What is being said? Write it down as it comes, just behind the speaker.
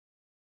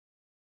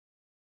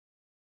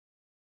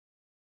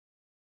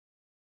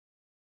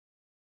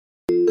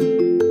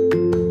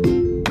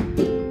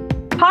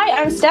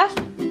I'm Steph.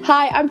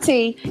 Hi, I'm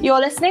T. You're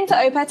listening to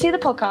Au Pair Tea, the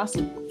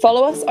podcast.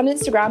 Follow us on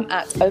Instagram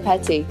at Au Pair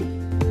Tea.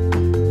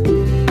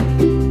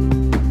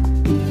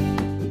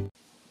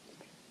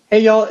 Hey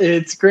y'all,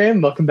 it's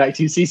Graham. Welcome back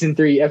to Season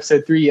 3,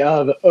 Episode 3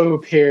 of Au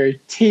Pair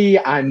Tea.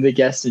 I'm the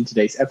guest in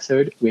today's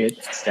episode with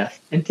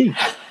Steph and T.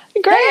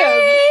 Graham!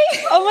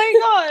 Hey! Oh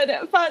my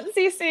god,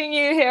 fancy seeing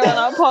you here on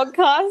our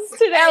podcast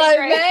today.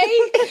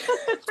 Hello,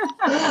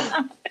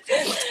 mate.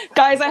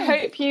 Guys, I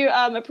hope you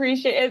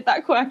appreciated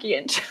that quirky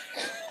intro.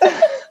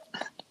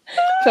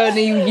 If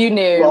only you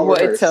knew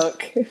what it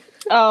took.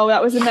 Oh,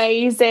 that was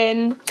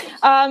amazing.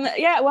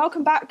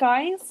 Welcome back,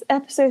 guys.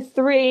 Episode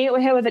 3,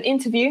 we're here with an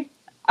interview.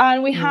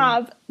 And we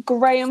have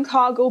Graham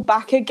Cargill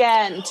back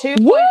again,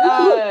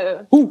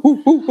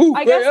 2.0.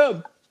 I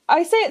guess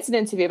I say it's an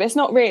interview, but it's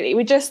not really.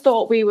 We just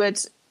thought we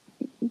would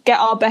get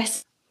our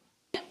best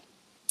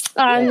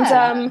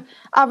and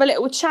have a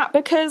little chat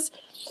because,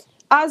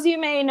 as you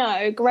may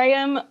know,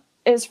 Graham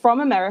is from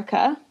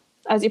America,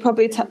 as you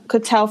probably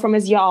could tell from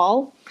his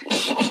y'all.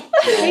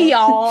 Hey,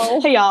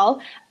 y'all. Hey,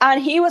 y'all.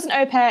 And he was an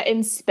au pair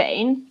in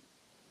Spain.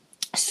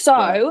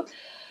 So...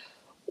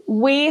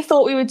 we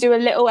thought we would do a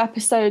little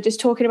episode just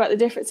talking about the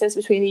differences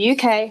between the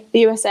UK, the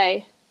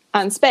USA,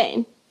 and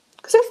Spain.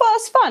 Because we thought it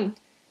was fun.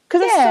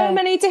 Because there's so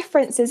many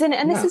differences in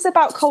it. And this is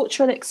about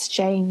cultural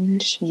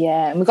exchange.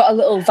 Yeah, and we've got a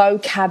little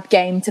vocab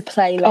game to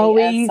play later. Oh,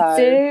 we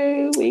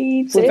do.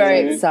 We're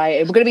very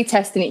excited. We're going to be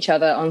testing each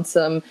other on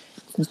some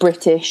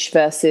British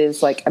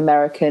versus, like,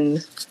 American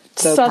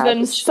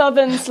vocab.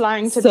 Southern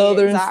slang to be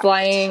Southern exact.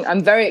 slang.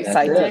 I'm very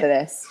excited for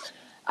this.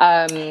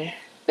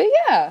 But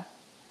yeah.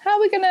 How are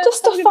we going to...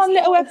 Just a fun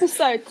little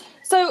episode.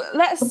 So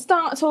let's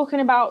start talking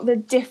about the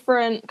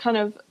different kind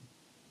of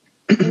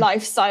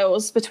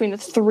lifestyles between the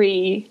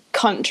three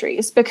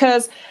countries.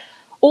 Because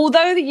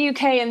although the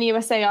UK and the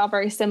USA are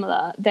very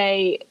similar,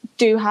 they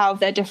do have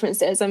their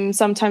differences. And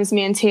sometimes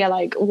me and T are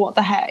like, what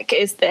the heck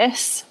is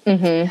this?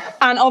 Mm-hmm.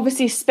 And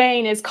obviously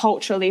Spain is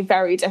culturally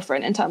very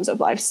different in terms of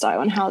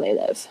lifestyle and how they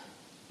live.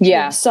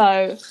 Yeah.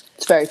 So...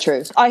 it's very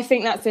true. I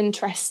think that's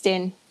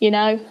interesting, you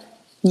know?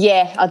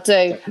 Yeah, I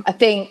do. I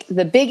think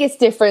the biggest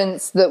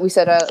difference that we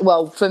said,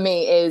 for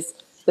me, is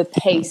the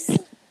pace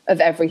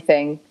of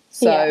everything.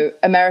 So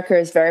America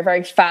is very,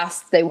 very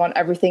fast. They want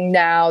everything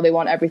now. They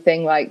want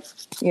everything, like,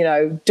 you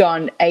know,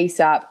 done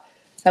ASAP.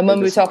 And when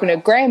we were talking to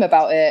Graham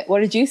about it,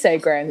 what did you say,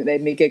 Graham, that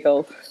made me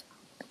giggle?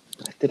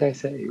 What did I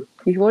say?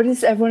 What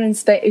is everyone in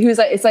Spain? He was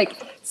like, it's like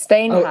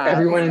Spain. Oh,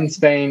 everyone in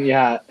Spain,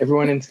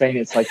 everyone in Spain,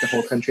 it's like the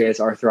whole country has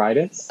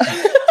arthritis.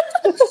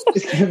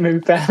 Just can't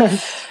move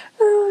fast.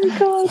 Oh my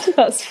god,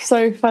 that's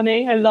so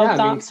funny. I love that.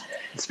 I mean,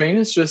 Spain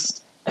is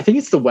just, I think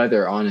it's the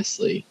weather,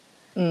 honestly.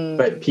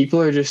 But people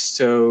are just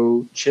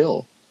so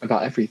chill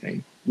about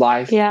everything.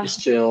 Life is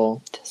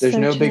chill. There's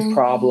no big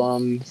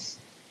problems.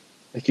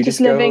 Like you just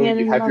go,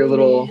 you have your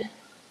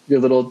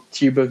little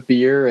tube of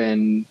beer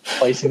and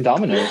play some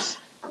dominoes.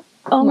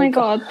 Oh my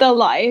god, the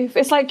life.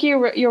 It's like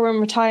you're in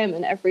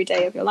retirement every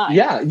day of your life.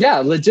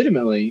 Yeah,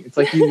 legitimately. It's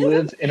like you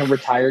live in a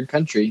retired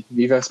country.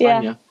 Viva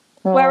España. Yeah.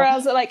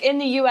 Whereas like in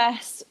the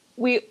US,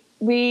 me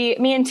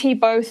and T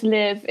both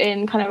live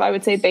in kind of, I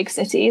would say, big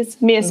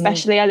cities. Me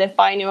especially, I live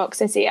by New York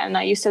City and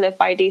I used to live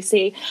by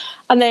DC.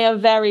 And they are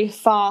very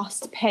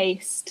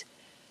fast-paced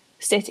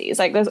cities.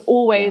 Like there's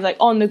always like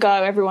on the go,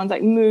 everyone's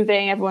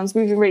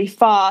moving really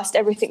fast.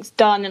 Everything's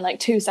done in like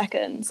 2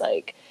 seconds.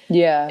 Like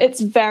you're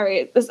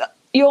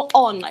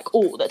on like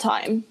all the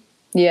time.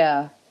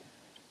 Yeah.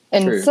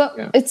 And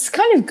it's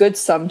kind of good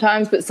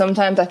sometimes, but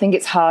sometimes I think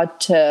it's hard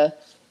to,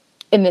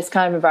 in this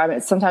kind of environment,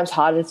 it's sometimes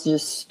harder to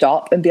just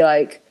stop and be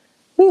like,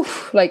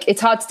 oof, like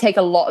it's hard to take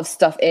a lot of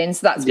stuff in.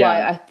 So that's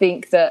why I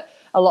think that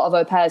a lot of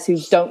au pairs who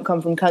don't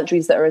come from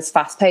countries that are as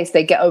fast paced,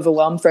 they get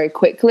overwhelmed very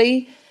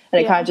quickly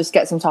and it kind of just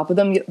gets on top of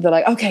them. They're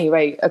like, okay,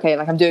 like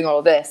I'm doing all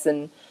of this.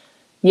 And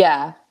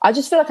I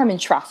just feel like I'm in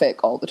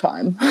traffic all the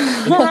time.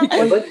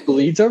 It like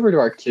bleeds over to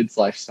our kids'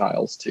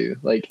 lifestyles too.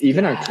 Like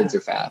even our kids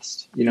are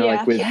fast, you know,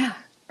 like with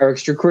our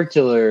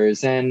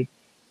extracurriculars and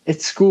at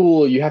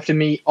school, you have to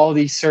meet all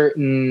these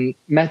certain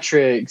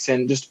metrics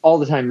and just all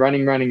the time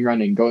running,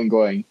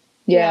 going.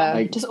 Yeah.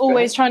 Like, just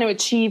always trying to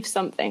achieve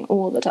something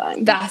all the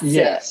time. That's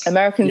it.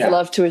 Americans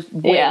love to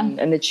win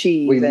and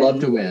achieve. We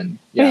love to win.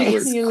 Yeah,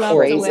 you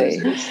love to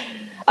win.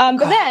 But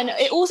then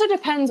it also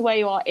depends where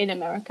you are in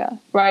America,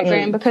 right,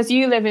 Graham? Because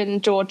you live in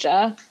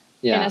Georgia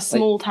in a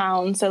small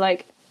town. So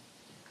like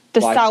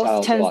the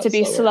South tends to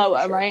be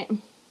slower, right?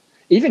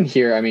 Even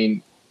here, I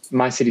mean,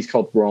 my city's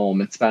called Rome.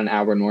 It's about an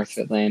hour north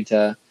of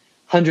Atlanta.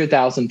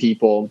 100,000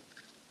 people.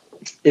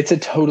 It's a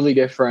totally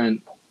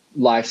different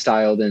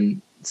lifestyle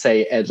than,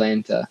 say,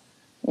 Atlanta.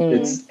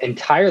 It's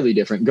entirely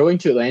different. Going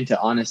to Atlanta,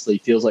 honestly,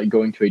 feels like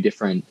going to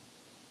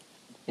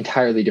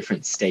entirely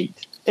different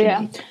state.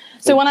 Yeah.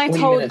 So when I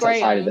told Graham...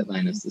 outside of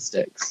Atlanta's the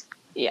sticks.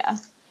 Yeah.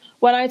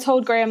 when I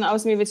told Graham that I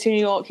was moving to New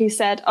York, he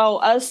said, "Oh,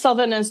 us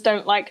Southerners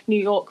don't like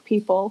New York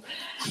people."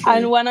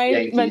 And when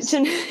I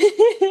mentioned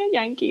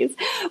Yankees,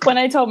 when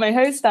I told my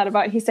host that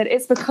about it, he said,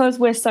 "It's because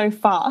we're so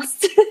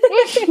fast."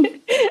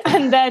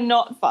 And they're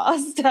not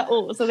fast at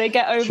all. So they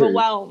get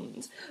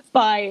overwhelmed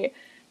by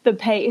the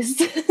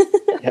pace.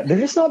 Yeah, they're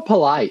just not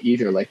polite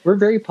either. Like, we're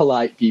very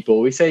polite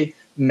people. We say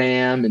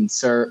ma'am and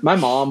sir. My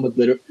mom would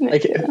literally,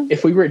 like,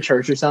 if we were at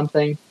church or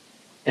something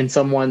and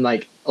someone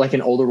like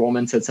an older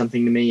woman said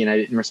something to me and I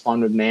didn't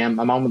respond with ma'am,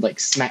 my mom would like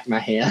smack my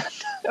hand.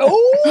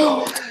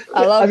 Oh,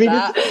 I love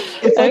that.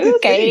 It's like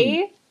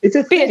okay. It's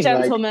a thing. Be a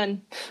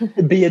gentleman.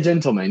 Like, be a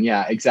gentleman.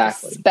 Yeah,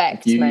 exactly.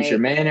 Respect, you mate. use your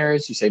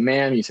manners. You say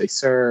ma'am. You say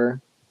sir.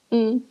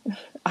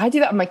 I do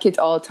that with my kids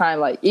all the time.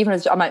 Like, even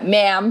as I'm like,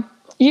 ma'am.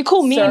 You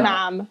call me sir.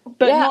 ma'am,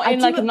 but not in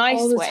like a nice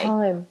all the way.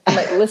 Time. I'm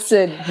like,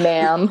 listen,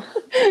 ma'am.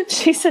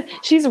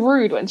 She's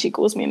rude when she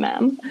calls me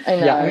ma'am. I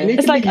know. Yeah, I mean,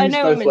 it's like I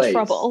know I'm in ways.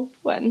 trouble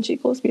when she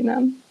calls me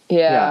ma'am.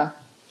 Yeah.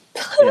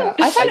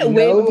 I find like, it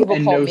weird when no people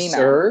and call no me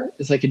sir ma'am.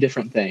 is like a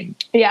different thing.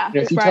 Yeah. You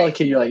know, if you tell a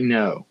kid, you're like,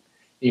 no. And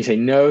you say,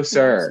 no,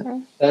 sir. No,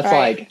 sir.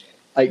 That's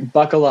like,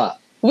 buckle up.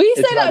 We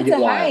It's say about that to get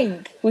to wild.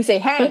 Hank. We say,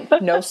 Hank,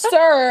 no,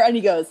 sir. And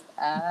he goes,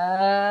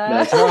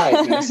 That's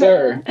right. No,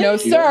 sir. No, You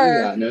don't do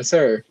sir. that. No,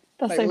 sir.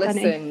 That's Like, so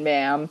funny. listen,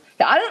 ma'am.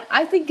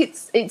 I think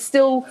it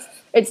still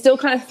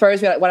kind of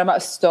throws me, like, when I'm at a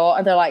store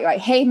and they're like,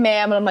 hey,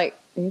 ma'am. And I'm like,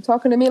 are you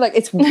talking to me? Like,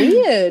 it's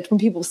weird when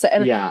people say,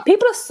 and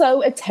people are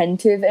so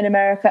attentive in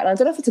America. And I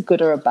don't know if it's a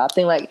good or a bad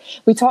thing. Like,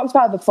 we talked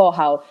about it before,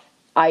 how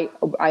I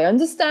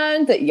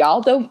understand that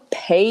y'all don't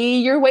pay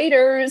your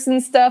waiters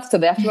and stuff, so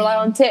they have to rely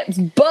on tips.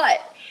 But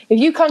if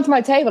you come to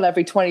my table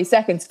every 20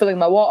 seconds filling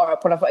my water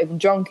up when I've not even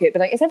drunk it, but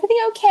like, is everything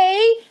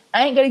okay?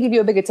 I ain't going to give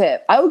you a bigger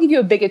tip. I will give you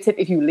a bigger tip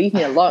if you leave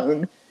me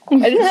alone.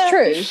 And it's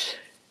true.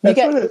 That's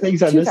one of the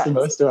things I miss the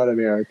most about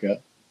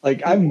America.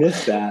 Like, I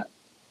miss that.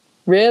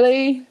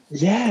 Really?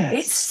 Yeah.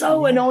 It's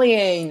so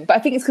annoying. But I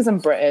think it's because I'm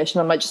British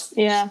and I'm like, just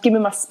give me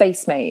my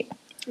space, mate.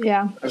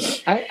 Yeah.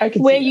 I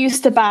can We're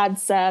used to bad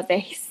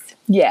service.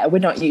 Yeah, we're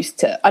not used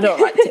to. I don't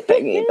like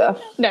tipping either.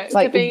 No,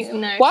 like,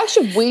 tipping, no. Why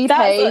should we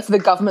pay for the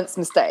government's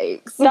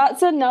mistakes?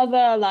 That's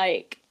another,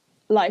 like,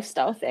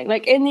 lifestyle thing.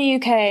 Like, in the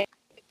UK,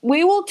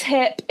 we will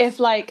tip if,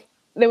 like,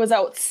 there was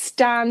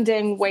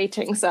outstanding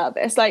waiting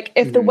service. Like,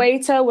 if the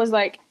waiter was,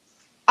 like,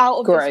 out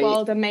of this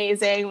world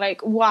amazing,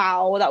 like,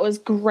 wow, that was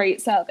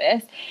great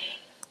service,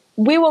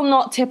 we will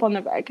not tip on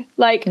the reg.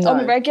 Like, on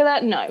the regular,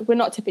 no, we're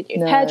not tipping you.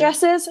 No.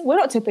 Hairdressers, we're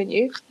not tipping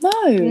you.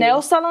 No.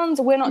 Nail salons,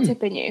 we're not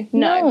tipping you.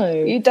 No.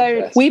 You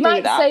don't. We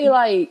might say,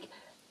 like,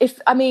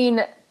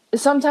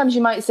 sometimes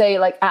you might say,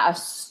 like, at a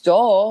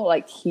store,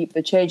 like, keep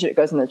the change and it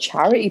goes in the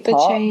charity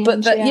pot.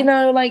 But, you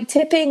know, like,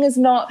 tipping is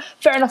not,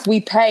 fair enough,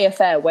 we pay a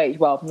fair wage.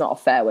 Well, not a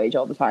fair wage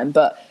all the time,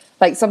 but,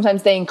 like,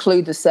 sometimes they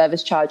include the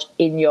service charge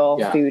in your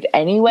food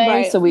anyway.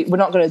 Right. So we're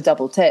not going to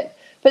double tip.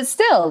 But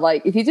still,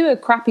 like, if you do a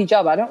crappy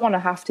job, I don't want to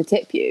have to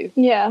tip you.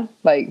 Yeah.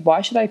 Like,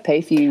 why should I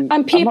pay for you?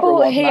 And people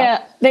here,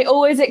 they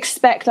always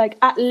expect, like,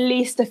 at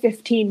least a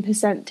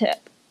 15%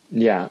 tip.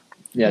 Yeah.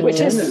 Yeah. Which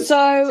is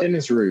so... It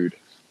is rude.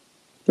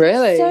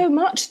 Really? So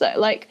much, though.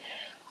 Like,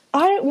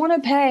 I don't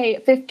want to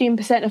pay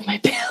 15% of my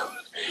bill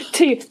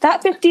to you.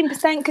 That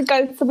 15% could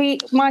go for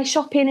my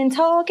shopping in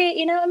Target,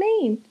 you know what I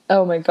mean?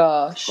 Oh, my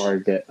gosh.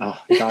 Target.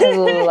 Oh, God. I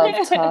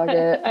love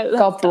Target.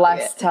 God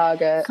bless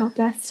Target. God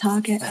bless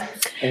Target.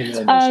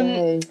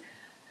 Amen.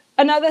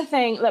 Another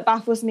thing that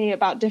baffles me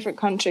about different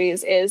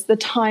countries is the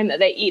time that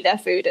they eat their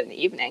food in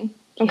the evening.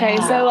 Okay,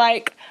 so,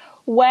 like,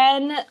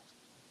 when...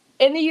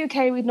 In the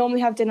UK, we'd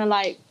normally have dinner,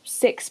 like,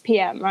 6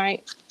 p.m.,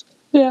 right?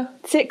 Yeah.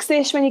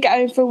 6-ish when you get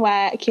home from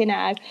work, you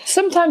know.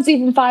 Sometimes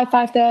even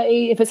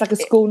 5:30 if it's like a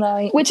school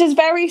night. Which is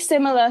very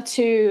similar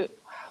to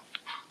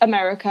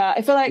America.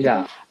 I feel like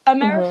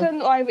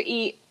Americans will either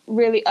eat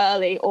really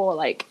early or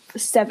like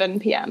 7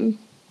 p.m.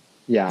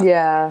 Yeah.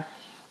 Yeah.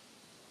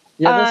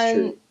 Yeah, that's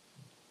true.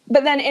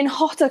 But then in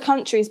hotter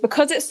countries,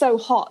 because it's so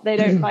hot, they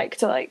don't like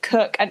to like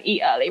cook and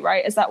eat early,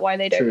 right? Is that why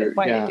they don't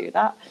they do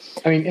that?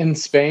 I mean, in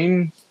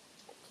Spain,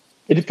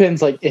 it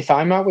depends. Like, if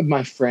I'm out with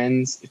my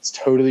friends, it's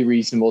totally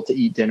reasonable to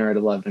eat dinner at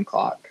 11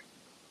 o'clock.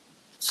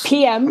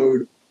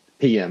 PM?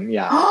 PM,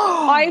 yeah.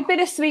 I've been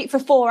asleep for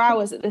 4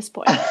 hours at this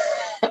point.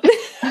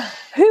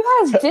 Who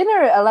has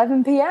dinner at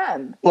 11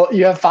 p.m.? Well,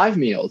 you have 5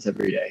 meals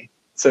every day.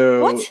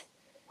 So,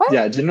 what?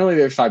 Yeah, generally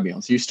there's 5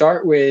 meals. You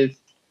start with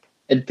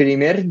el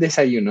primer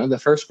desayuno, the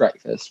first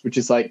breakfast, which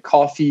is like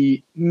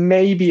coffee,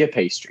 maybe a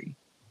pastry.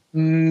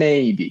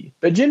 Maybe.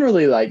 But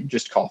generally, like,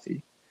 just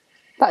coffee.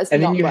 That is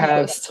not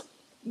breakfast.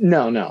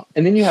 No.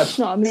 And then you have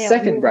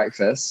second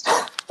breakfast.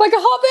 Like a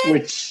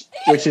hobbit?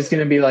 Which is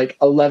going to be like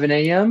 11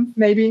 a.m.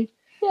 maybe.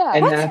 Yeah.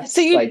 And that's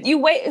so you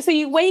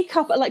wake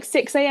up at like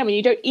 6 a.m. and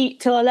you don't eat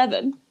till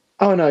 11?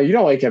 Oh, no, you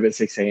don't wake up at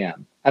 6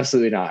 a.m.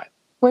 Absolutely not.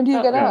 When do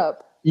you get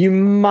up? You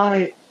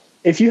might,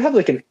 if you have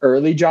like an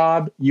early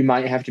job, you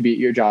might have to be at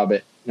your job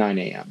at 9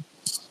 a.m.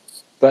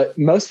 But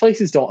most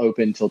places don't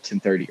open until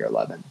 10:30 or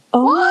 11.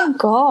 Oh my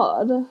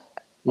God.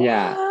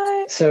 Yeah.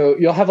 What? So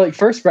you'll have like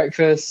first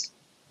breakfast,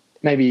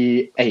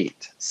 maybe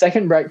 8.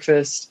 Second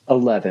breakfast,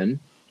 11.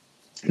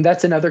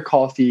 That's another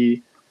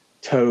coffee,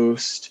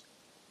 toast.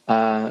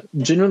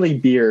 Generally,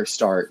 beer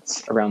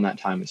starts around that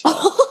time as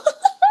well.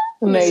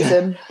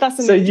 Amazing.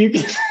 That's So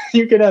amazing.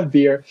 you can have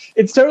beer.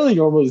 It's totally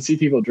normal to see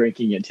people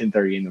drinking at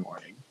 10:30 in the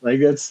morning. Like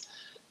that's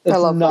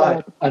not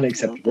that.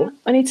 unacceptable.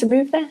 I need to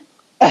move there.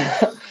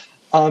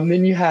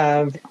 Then you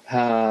have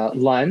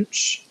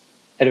lunch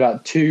at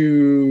about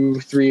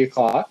 2-3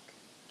 o'clock.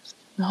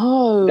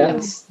 No.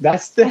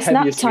 That's the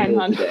heaviest nap time,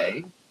 meal of the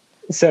day.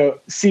 So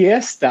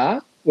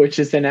siesta, which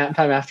is the nap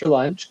time after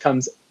lunch,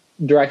 comes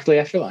directly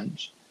after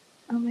lunch.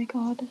 Oh my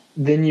god.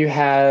 Then you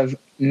have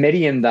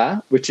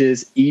merienda, which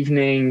is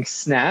evening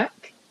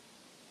snack.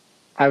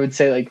 I would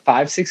say like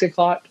 5-6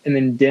 o'clock, and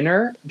then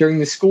dinner during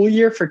the school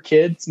year for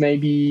kids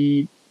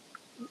maybe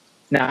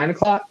 9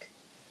 o'clock.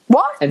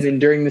 What? And then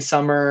during the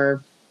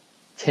summer,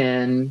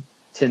 10:30.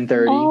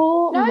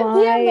 Oh 9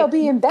 my p.m. they'll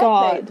be in bed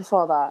god. mate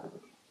before that.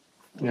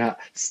 Yeah,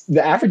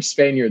 the average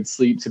Spaniard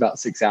sleeps about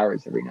 6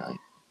 hours every night.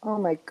 Oh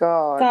my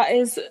god.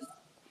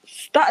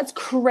 That's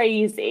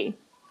crazy.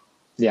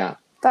 Yeah,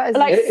 That is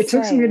like- it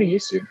took some getting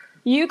used to.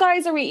 You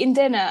guys are eating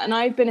dinner and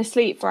I've been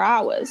asleep for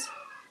hours.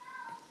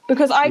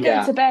 Because I go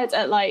Yeah. to bed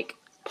at like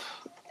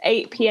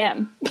 8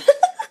 p.m.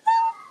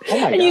 Oh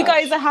my and you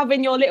gosh. guys are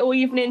having your little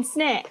evening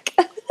snack.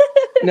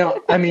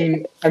 No, I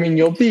mean,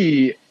 you'll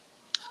be.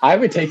 I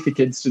would take the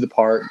kids to the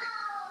park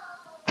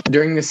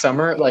during the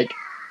summer. Like,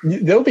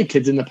 there'll be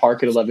kids in the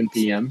park at 11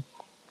 p.m.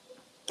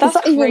 That's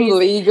not crazy. even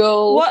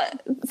legal.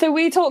 What? So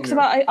we talked Yeah.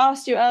 about. I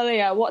asked you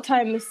earlier what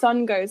time the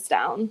sun goes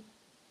down.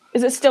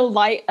 Is it still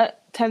light at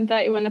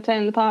 10:30 when they're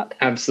playing in the park?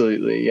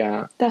 Absolutely,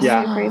 yeah, That's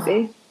yeah. so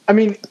crazy. I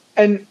mean,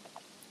 and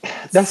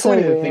that's So one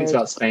of the weird. things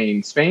about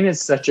Spain. Spain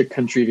is such a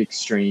country of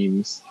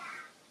extremes.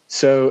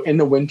 So in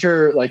the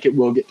winter, like it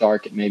will get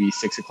dark at maybe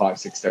 6 o'clock,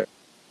 6:30.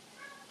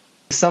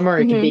 Summer,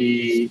 it can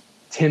be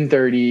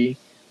 10:30,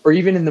 or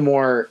even in the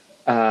more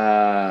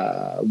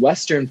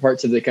western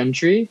parts of the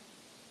country,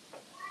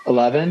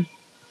 11.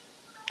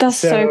 That's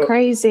so So-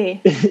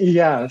 crazy.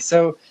 Yeah.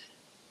 So,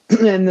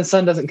 and the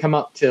sun doesn't come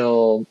up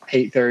till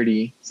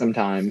 8:30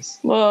 sometimes.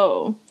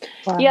 Whoa.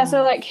 Wow. Yeah,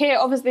 so like here,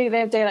 obviously they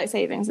have daylight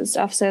savings and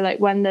stuff. So like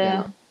when the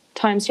Yeah.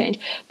 times change,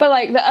 but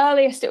like the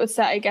earliest it would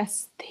set, I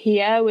guess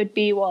here would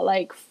be what,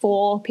 like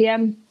 4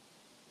 p.m.,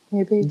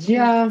 Maybe.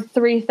 Yeah.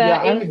 3:30.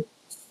 Yeah.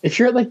 If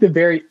you're at like the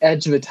very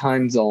edge of the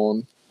time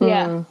zone,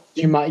 Yeah.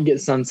 you might get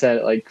sunset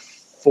at like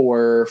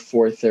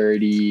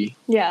 4:30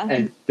 Yeah.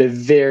 at the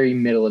very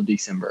middle of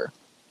December.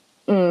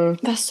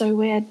 That's so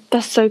weird.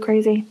 That's so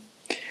crazy.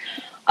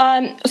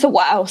 So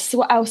what else?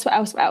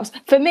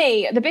 For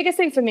me, the biggest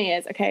thing for me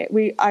is,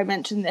 I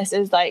mentioned this,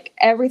 is like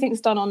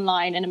everything's done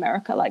online in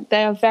America. Like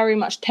they're very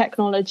much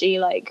technology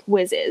like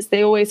whizzes.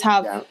 They always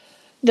have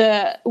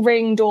the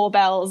Ring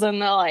doorbells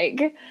and the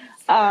like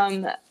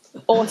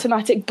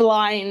automatic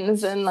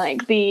blinds and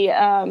like the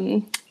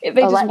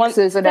they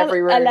Alexas in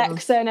every room.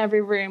 Alexa in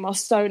every room, or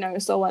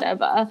Sonos or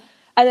whatever.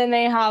 And then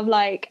they have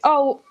like,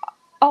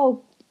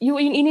 you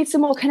need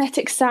some more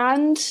kinetic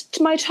sand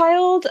to my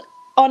child,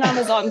 on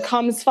Amazon,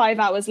 comes 5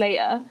 hours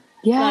later.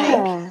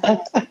 Yeah.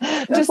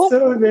 That's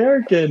so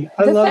American.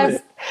 I love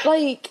it.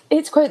 Like,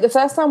 it's great. The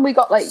first time we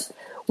got, like,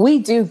 we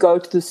do go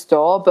to the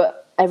store,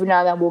 but every now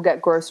and then we'll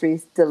get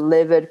groceries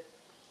delivered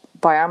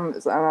by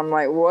Amazon. And I'm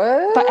like,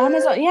 what? By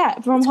Amazon, yeah,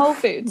 from Whole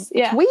Foods.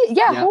 Yeah.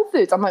 Whole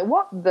Foods. I'm like,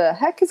 what the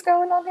heck is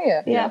going on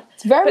here? Yeah.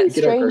 It's very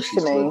Get our strange to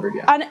groceries me. delivered,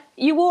 yeah. And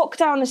you walk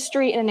down the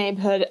street in a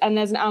neighborhood and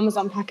there's an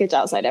Amazon package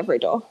outside every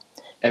door.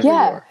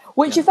 Everywhere.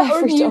 Which if that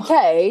were in the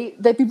UK,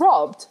 they'd be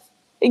robbed.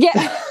 Yeah.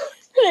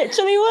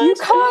 Literally would. You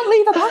can't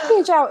leave a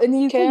package out in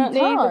the UK. Can't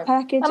you leave a can't.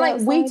 package And like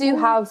we outside, do yeah.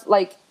 have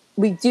like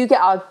we do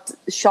get our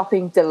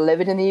shopping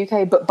delivered in the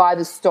UK, but by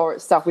the store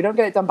itself. We don't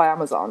get it done by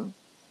Amazon.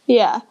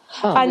 Yeah.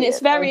 Oh, And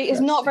it's weird. it's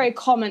not very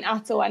common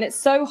at all. And it's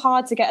so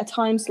hard to get a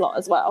time slot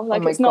as well.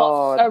 Like Oh my it's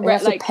not God. You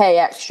have to pay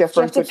extra for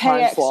you a have to good pay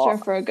time extra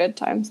slot. for a good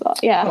time slot.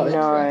 Yeah. Oh,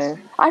 No,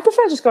 interesting. I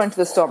prefer just going to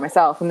the store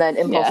myself and then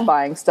impulse Yeah.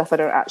 buying stuff I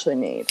don't actually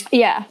need.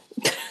 Yeah.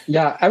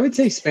 Yeah, I would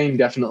say Spain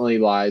definitely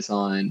lies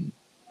on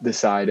the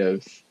side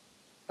of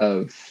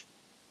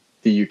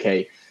the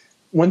UK.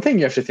 One thing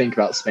you have to think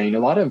about Spain, a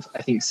lot of,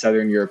 I think,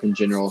 Southern Europe in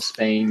general,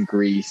 Spain,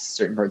 Greece,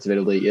 certain parts of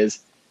Italy,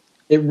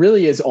 it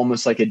really is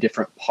almost like a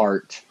different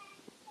part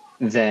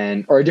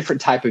or a different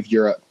type of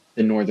Europe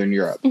than Northern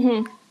Europe.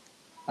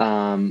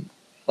 Mm-hmm.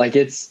 Like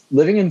it's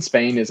living in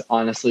Spain is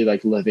honestly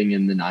like living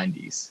in the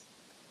 90s.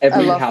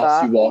 Every love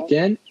house that. you walk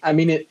in, I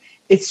mean,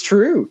 it's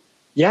true.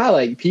 Yeah,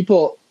 like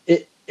people,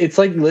 it's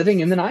like living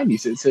in the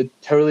 90s. It's a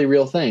totally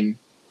real thing.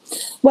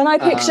 When I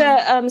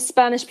picture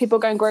Spanish people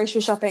going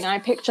grocery shopping, I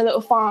picture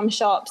little farm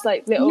shops,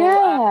 like little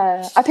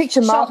I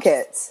picture shops.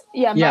 markets.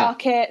 Yeah.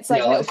 markets, like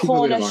Yeah, a lot little of people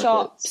go to corner markets.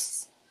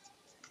 shops.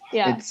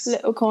 Yeah, It's-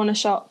 little corner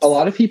shops. A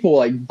lot of people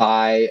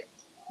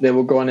they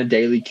will go on a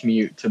daily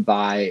commute to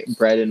buy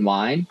bread and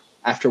wine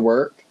after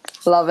work.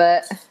 Love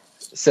it.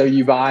 So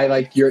you buy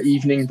like your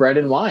evening bread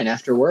and wine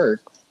after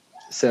work.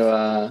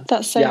 So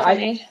that's so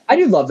funny. I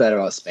do love that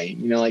about Spain.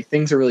 You know, like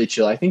things are really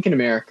chill. I think in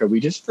America we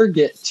just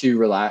forget to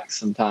relax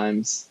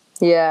sometimes.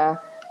 Yeah.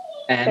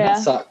 And that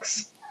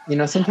sucks. You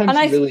know, sometimes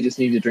you really just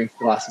need to drink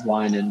a glass of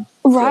wine and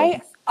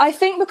right. I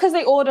think because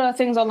they order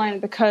things online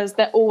because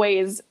they're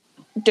always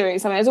doing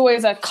something. There's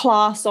always a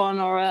class on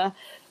or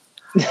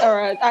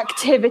an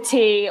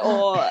activity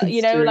or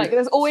you know, like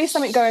there's always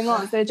something going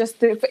on. So they're just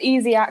for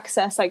easy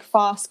access, like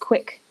fast,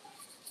 quick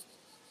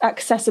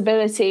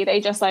accessibility.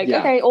 They just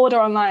okay, order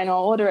online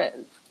or order it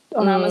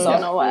on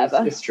Amazon or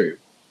whatever. It's true.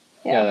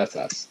 Yeah, that's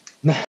us.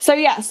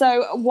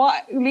 So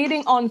what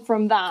leading on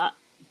from that,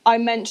 I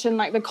mentioned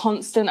like the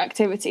constant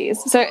activities.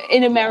 So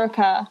in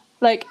America,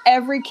 like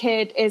every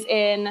kid is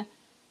in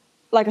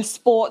like a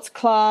sports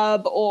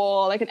club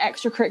or like an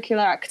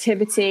extracurricular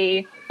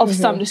activity of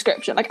some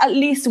description, like at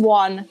least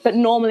one, but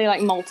normally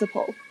like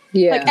multiple.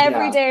 Yeah. Like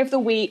every day of the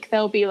week,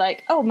 they'll be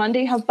like, oh,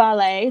 Monday you have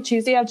ballet,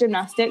 Tuesday you have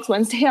gymnastics,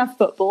 Wednesday you have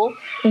football,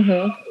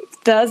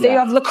 Thursday you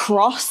have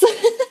lacrosse.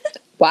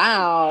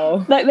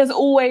 Wow. Like there's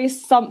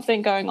always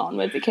something going on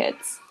with the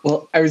kids.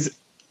 Well,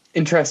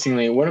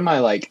 interestingly, one of my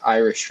like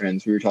Irish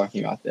friends, we were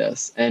talking about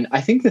this, and I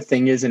think the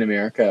thing is in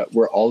America,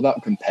 we're all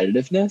about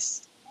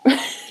competitiveness.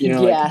 You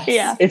know,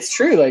 it's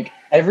true. Like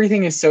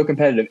everything is so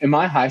competitive. In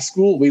my high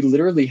school, we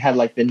literally had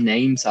like the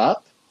names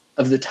up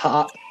of the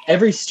top.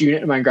 Every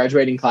student in my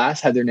graduating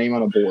class had their name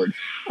on a board.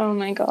 Oh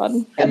my God.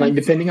 And like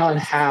depending on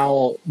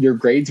how your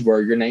grades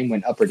were, your name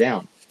went up or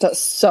down. That's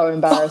so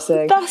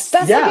embarrassing. That's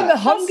like in the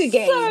Hunger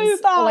Games.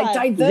 So bad. Or like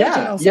Divergent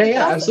or something.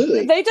 Yeah,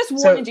 absolutely. They just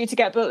wanted you to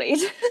get bullied.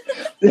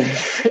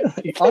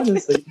 Really,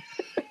 honestly.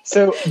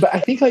 So, but I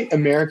think like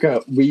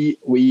America, we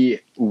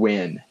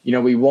win. You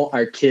know, we want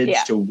our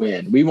kids to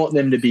win. We want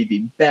them to be the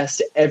best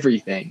at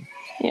everything.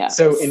 Yeah.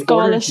 So in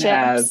order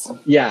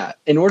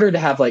to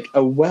have like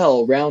a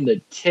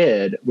well-rounded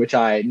kid, which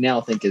I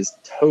now think is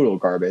total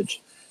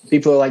garbage,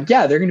 people are like,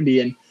 yeah, they're going to be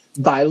in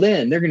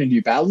violin, they're going to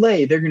do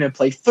ballet, they're going to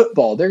play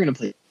football, they're going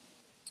to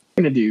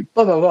do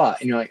blah blah blah,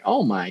 and you're like,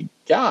 oh my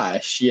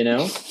gosh, you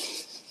know,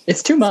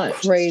 it's too much.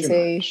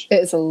 Crazy.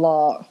 It's a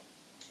lot.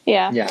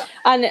 Yeah.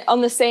 And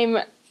on the same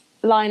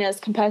line as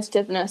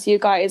competitiveness, you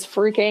guys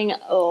freaking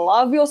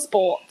love your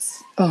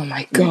sports. Oh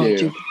my God,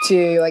 you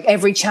do. Like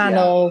every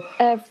channel,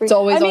 it's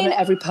always on at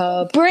every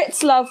pub.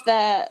 Brits love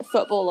their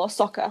football or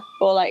soccer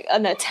or like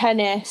their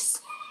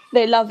tennis.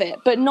 They love it,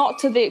 but not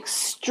to the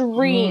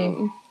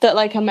extreme that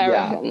like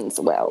Americans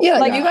will. Yeah,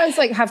 like you guys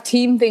like have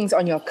team things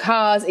on your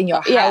cars, in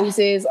your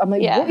houses. I'm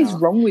like, what is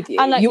wrong with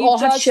you? And like you all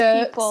have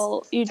shirts.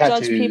 You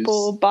judge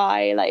people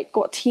by like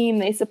what team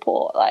they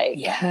support. Like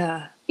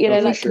you know,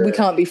 like we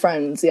can't be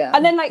friends. Yeah,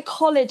 and then like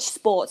college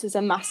sports is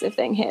a massive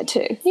thing here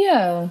too.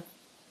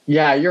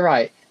 Yeah, you're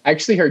right. I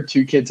actually heard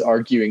two kids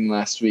arguing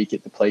last week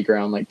at the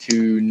playground, like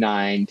 2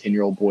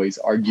 9-10-year-old boys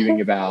arguing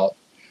about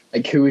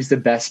like who is the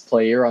best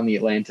player on the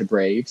Atlanta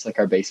Braves, like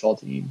our baseball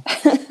team.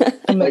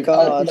 Oh my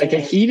God. Like a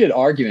heated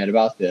argument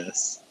about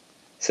this.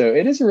 So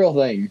it is a real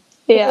thing.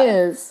 Yeah. It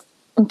is.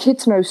 And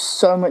kids know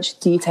so much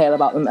detail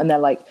about them, and they're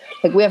like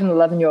we have an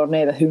 11-year-old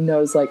neighbor who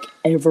knows like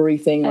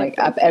everything, like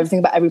everything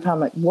about every player. I'm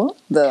like, what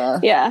the?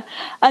 Yeah.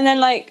 And then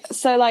like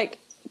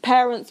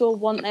parents will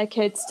want their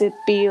kids to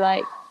be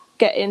like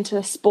get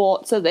into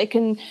sport so they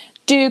can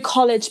do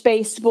college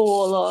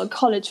baseball or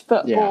college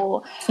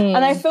football.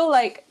 And I feel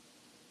like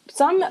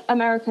some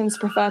Americans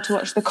prefer to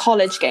watch the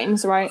college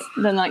games, right,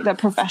 than like the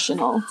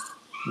professional.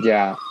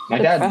 Yeah, my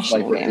dad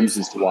like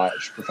refuses to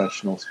watch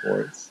professional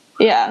sports.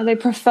 Yeah, they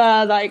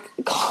prefer like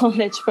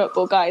college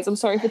football guys. I'm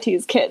sorry for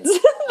these kids.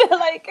 They're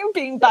like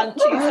being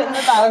banshees in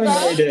the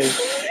background.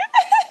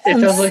 It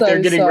feels like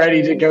they're getting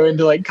ready to go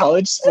into like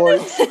college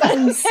sports.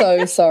 I'm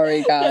so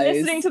sorry, guys. They're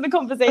listening to the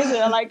conversation.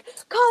 They're like,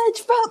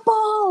 college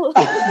football.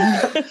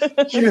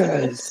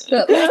 Yes.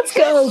 Let's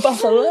go,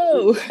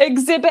 Buffalo.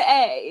 Exhibit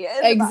A.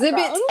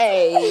 Exhibit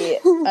A.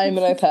 I'm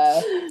an au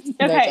pair.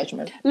 No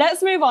judgment.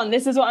 Let's move on.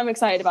 This is what I'm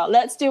excited about.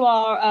 Let's do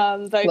our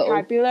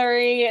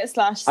vocabulary /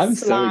 I'm slang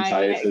so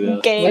excited for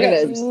this.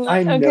 games.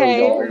 I know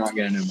y'all are not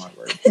going to know my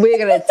word. We're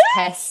going to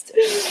test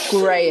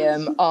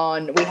Graham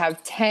on, we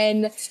have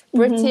 10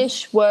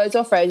 British words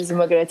or phrases, and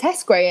we're going to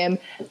test Graham.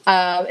 It's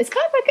kind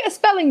of like a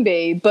spelling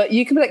bee, but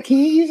you can be like, can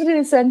you use it in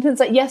a sentence?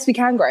 Like, yes, we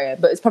can, Graham,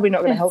 but it's probably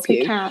not going to help you.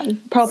 We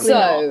can. Probably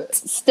not.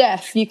 So,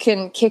 Steph, you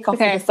can kick off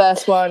with the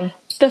first one.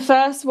 The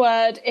first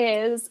word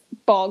is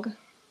bog.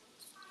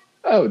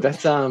 Oh,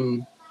 that's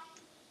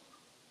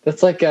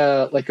like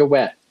a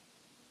wet,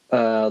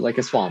 like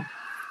a swamp.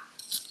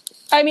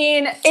 I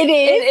mean, it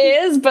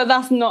is, but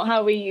that's not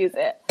how we use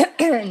it.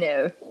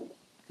 No.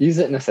 Use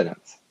it in a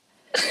sentence.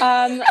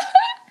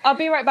 I'll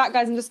be right back,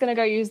 guys. I'm just going to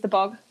go use the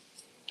bog.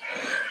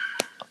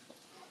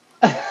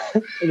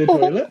 In the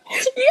toilet?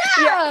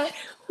 Yeah.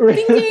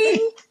 Ding,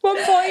 ding.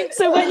 1 point.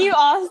 So when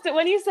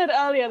you said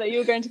earlier that you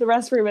were going to the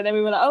restroom and then we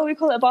were like, oh, we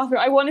call it a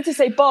bathroom, I wanted to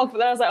say bog, but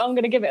then I was like, oh, I'm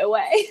going to give it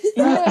away.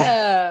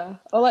 Yeah.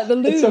 Or like the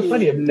loo. It's so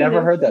funny. I've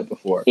never heard that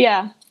before.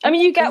 Yeah. I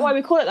mean, you get why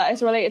we call it that.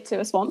 It's related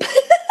to a swamp.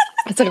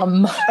 It's like a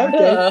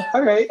Okay,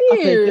 all right. I'll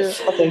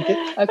take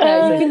it.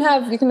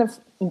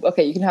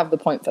 Okay, you can have the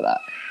point for that.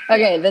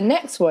 Okay, the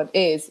next one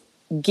is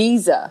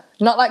Giza.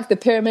 Not like the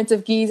pyramids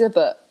of Giza,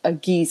 but a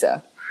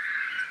Giza.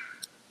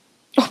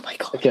 Oh my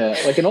god.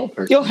 Like an old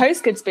person. Your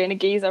host could be in a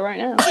geezer right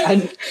now.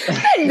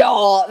 They're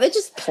not. They're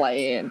just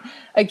playing.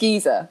 A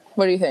Giza.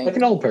 What do you think? Like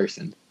an old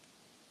person.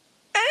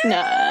 No.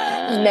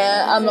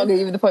 Nah, I'm not going to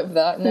give you the point for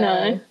that.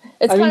 No.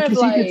 It's kind of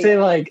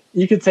like...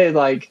 You could say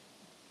like...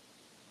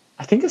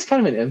 I think it's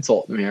kind of an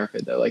insult in America,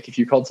 though. Like, if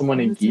you called someone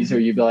a geezer,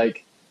 you'd be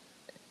like,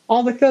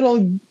 oh, the good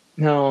old...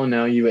 No,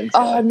 you wouldn't say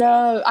that.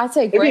 No. I'd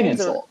say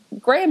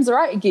Graham's a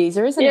right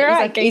geezer, isn't You're it?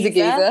 right, He's a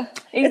geezer.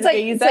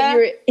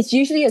 It's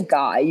usually a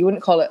guy. You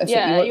wouldn't call it you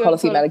wouldn't call a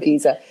female a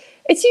geezer.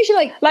 It's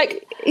usually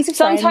like he's a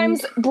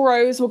sometimes friend.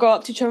 Bros will go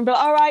up to each other and be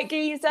like, all right,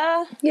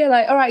 geezer. Yeah,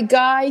 like, all right,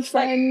 guy,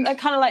 friend. They're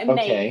kind of like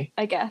mate,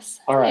 I guess.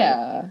 All right.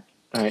 Yeah.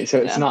 All right, so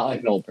it's not like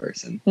an old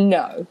person.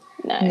 No.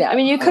 I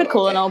mean, you could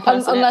call an old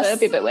person but it'd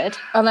be a bit weird.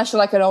 Unless you're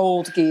like an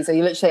old geezer.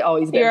 You literally,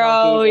 he's a bit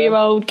you're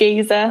old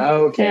geezer.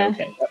 Oh,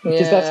 okay.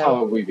 Because that's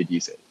how we would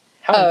use it.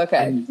 Okay.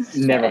 I've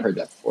never heard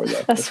that before,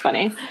 though. That's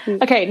funny.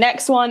 Okay,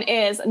 next one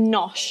is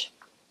nosh.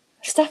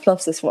 Steph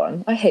loves this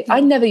one. I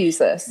never use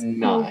this.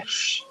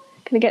 Nosh.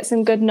 Can I get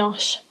some good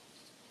nosh?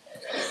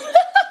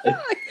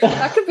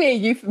 That could be a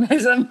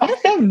euphemism. I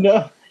have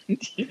no.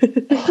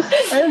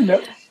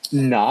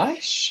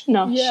 Nosh?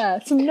 Nosh. Yeah,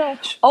 some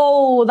nosh.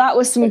 Oh, that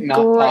was some good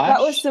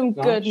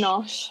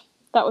nosh.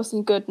 That was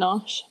some good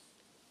nosh.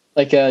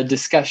 Like a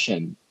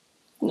discussion.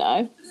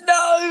 No.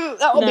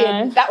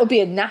 That would be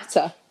a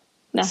natter.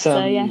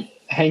 Natter, yeah.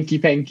 Hanky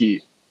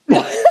panky.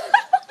 No.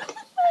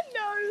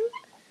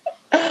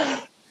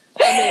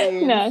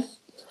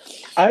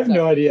 I have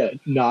no idea.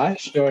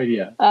 Nosh? No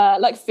idea.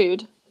 Like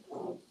food.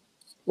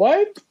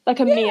 What?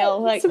 Like a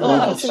meal. Like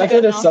I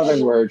heard a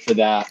southern word for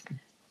that.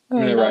 I'm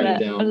going to write it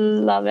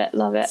down. Love it.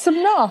 Some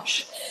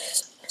nosh.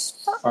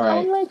 All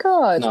right. Oh my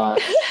god.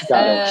 Nosh.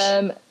 Got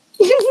it.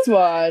 This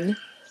one.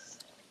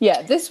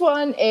 Yeah, this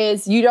one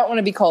is, you don't want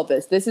to be called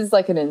this. This is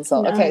like an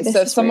insult. No, okay, so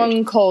if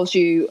someone calls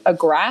you a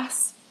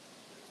grass,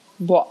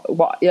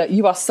 what? Yeah,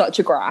 you are such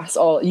a grass,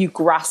 or you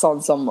grass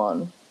on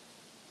someone.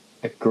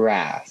 A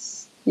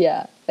grass.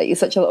 Yeah, like you're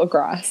such a little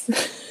grass.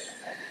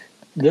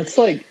 That's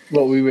like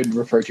what we would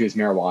refer to as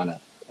marijuana,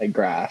 like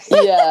grass.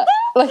 Yeah,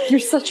 like you're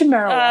such a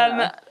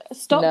marijuana.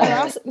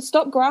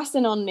 Stop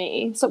grassing on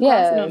me. Stop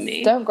grassing on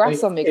me. Don't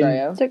grass on me,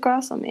 Graham. Don't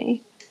grass on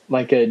me.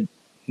 Like a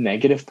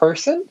negative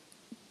person?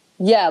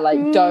 Yeah,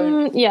 like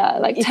don't. Yeah,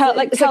 like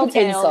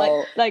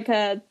telltale, like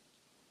a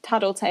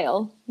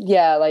tattletale.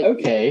 Yeah, like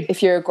okay.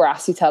 If you're a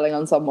grassy telling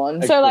on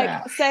someone. So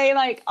like, say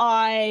like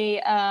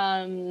I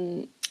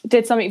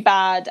did something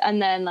bad,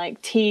 and then like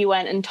T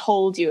went and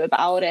told you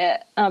about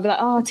it, and I'll be like,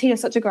 oh, T, you're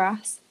such a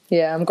grass.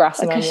 Yeah, I'm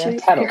grassing on you.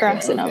 You're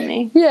grassing on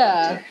me.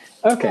 Yeah.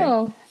 Okay.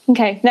 Oh.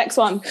 Okay, next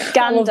one.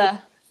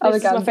 Gander. This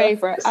is my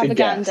favourite.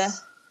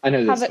 Avagander. I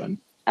know this one.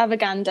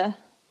 Avagander.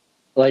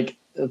 Like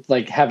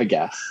have a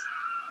guess.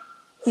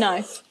 No,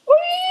 it's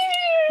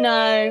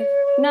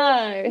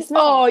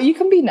not. Oh, you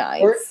can be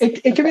nice. Or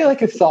it can be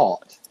like a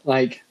thought.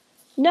 Like,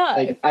 no.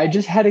 Like, I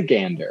just had a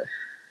gander.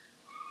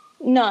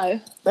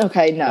 No.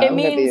 Okay, no. It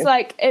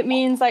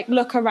means like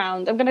look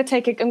around. I'm gonna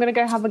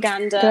go have a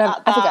gander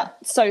at that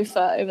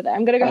sofa over there.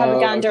 I'm gonna go have a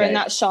gander in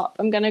that shop.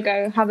 I'm gonna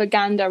go have a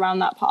gander around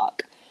that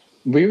park.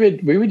 We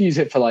would use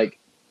it for like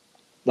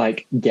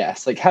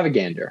guess, like have a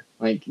gander,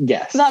 like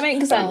guess. That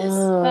makes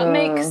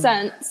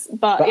sense.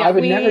 But yeah, I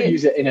would never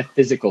use it in a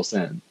physical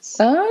sense.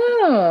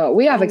 Oh,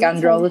 we have a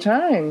gander all the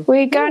time.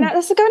 We're going out.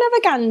 Let's go and have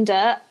a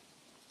gander.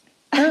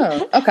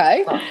 Oh,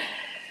 okay.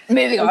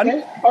 Moving on.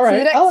 Okay. All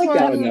right. I like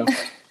that one though.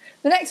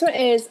 The next one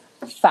is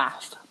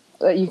faff.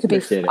 You could be.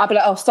 I'd be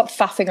like, oh, stop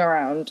faffing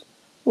around.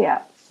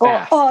 Yeah.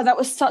 Faff. Oh, that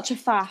was such a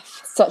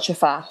faff. Such a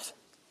faff.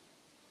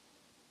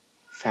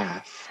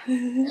 Faff.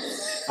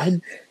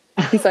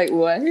 He's like,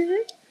 what?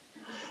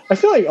 I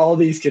feel like all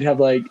these could have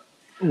like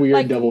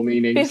weird double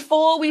meanings.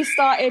 Before we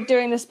started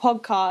doing this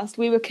podcast,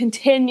 we were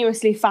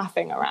continuously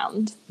faffing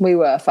around. We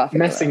were faffing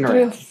messing around.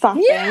 We were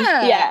faffing.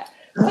 Yeah.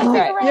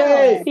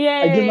 Yay.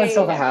 Yay. I give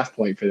myself a half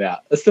point for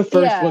that. That's the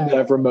first one that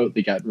I've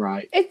remotely gotten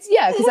right. It's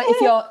because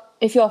like,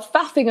 if you're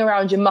faffing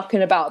around, you're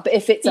mucking about. But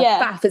if it's a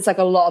faff, it's like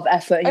a lot of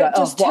effort. And you're it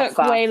just took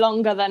way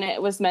longer than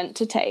it was meant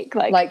to take.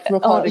 Like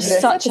recording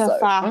this such episode. A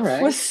faff.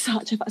 Right. Was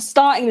such a faff.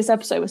 Starting this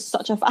episode was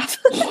such a faff.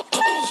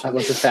 That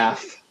was a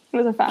faff. It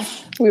was a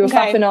faff. We were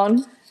faffing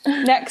on.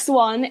 Next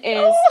one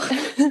is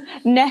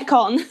neck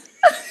on.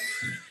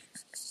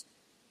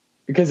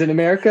 Because in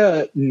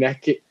America,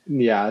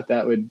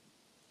 that would.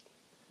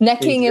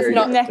 Necking is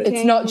not.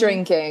 It's not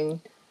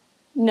drinking.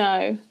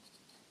 No.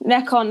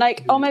 Neck on,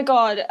 like, oh my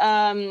god,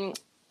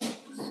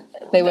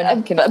 they were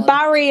necking on.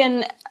 Barry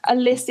and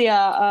Alicia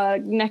are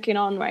necking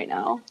on right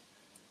now.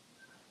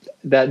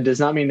 That does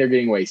not mean they're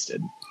getting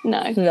wasted.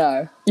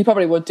 No. You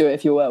probably would do it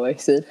if you were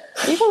wasted.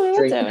 You probably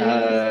would do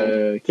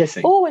it.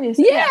 Kissing. Oh, when you're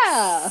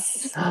yeah.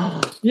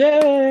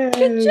 Yay!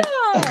 Good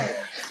job.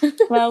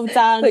 Well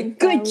done. Like,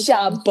 good well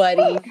job,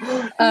 buddy.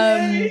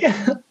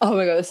 Oh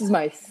my god, this is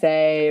my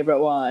favorite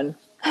one.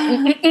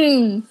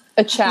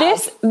 A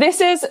chav.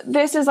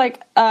 This is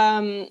like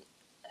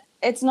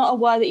it's not a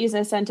word that you use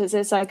in a sentence.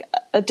 It's like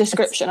a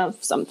description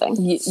of something.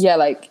 Yeah,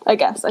 like I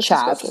guess like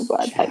chav. a descriptive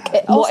word.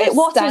 Like, What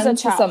is a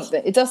chav?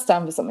 something? It does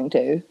stand for something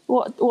too.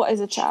 What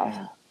is a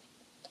chav?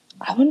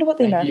 I wonder what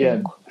the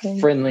American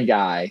friendly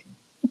guy.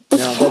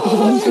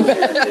 No,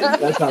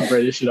 that's not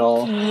British at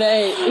all.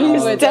 Mate,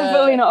 It's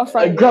definitely not a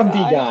friendly grumpy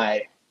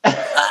guy.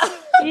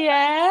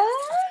 Yeah.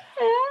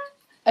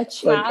 A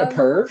chav. Like a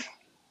perv?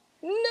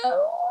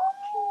 No.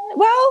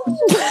 Well,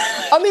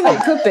 I mean,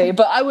 it could be,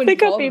 but I wouldn't It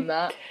could call be. them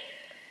that.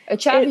 A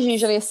chav is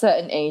usually a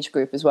certain age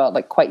group as well,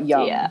 like quite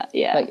young. yeah.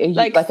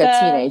 Like a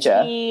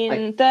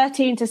teenager.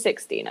 13 to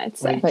 16, I'd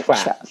say. Like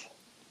twat.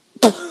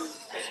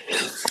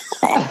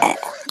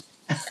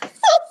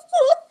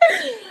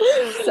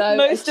 So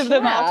Most of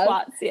them are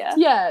twats, yeah.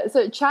 Yeah,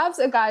 so chavs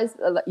are guys,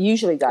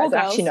 usually guys.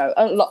 Actually, no,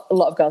 a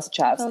lot of girls are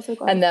chavs,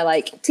 and they're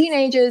like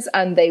teenagers,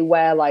 and they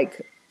wear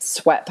like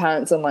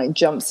sweatpants and like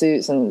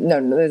jumpsuits, and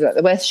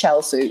they wear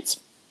shell suits.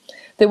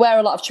 They wear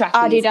a lot of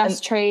trackies,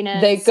 Adidas trainers.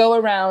 They go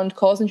around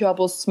causing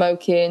trouble,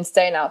 smoking,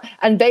 staying out,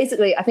 and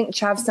basically, I think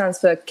chav stands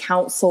for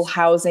council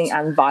housing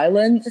and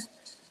violent.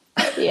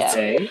 Yeah,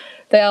 Okay.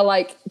 They are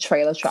like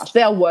trailer trash.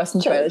 They are worse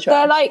than trailer trash.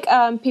 They're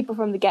like people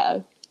from the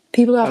ghetto.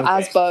 People who have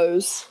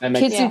ASBOs.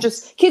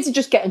 Kids who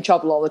just get in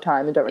trouble all the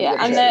time and don't really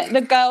and the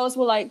girls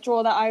will like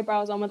draw their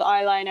eyebrows on with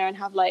eyeliner and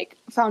have like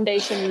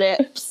foundation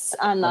lips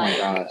and like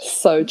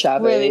so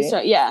chavvy.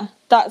 Really yeah.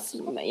 That's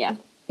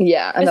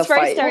Yeah, and it's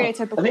very fight.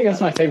 stereotypical. I think that's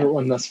my favorite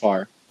one thus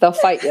far. They'll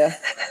fight you.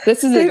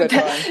 This is a good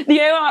one. You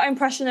know our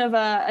impression of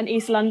an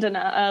East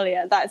Londoner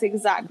earlier? That's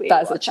exactly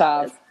That's what a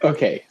chav.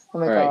 Okay. Oh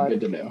my all right, God.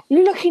 good to know.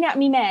 You're looking at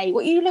me, May.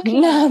 What are you looking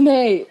at? Nah,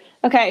 mate.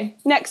 Okay,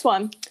 next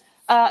one.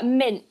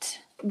 Mint.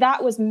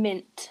 That was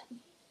mint.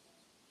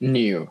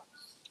 New.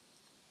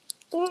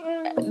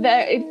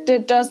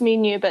 It does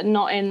mean new, but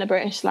not in the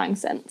British slang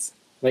sense.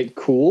 Like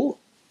cool?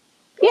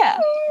 Yeah.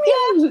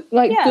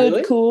 Like good,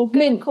 Really? cool,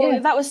 mint. Cool. Yeah.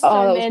 That was so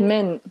that mint. was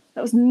mint.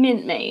 That was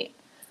mint, mate.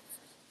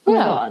 Oh my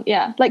God.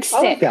 Yeah. Like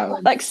I like sick. that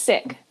one. Like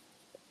sick.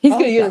 He's Oh,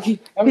 gonna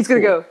that was gonna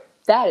cool. go.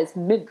 That is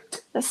mint.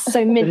 That's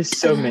so mint. It is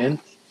so mint.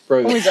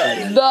 Bro,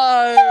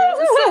 No.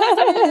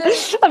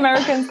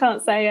 Americans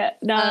can't say it.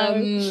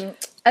 No.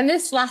 And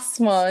this last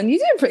one, you're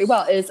doing pretty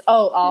well. Is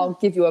I'll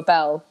give you a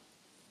bell.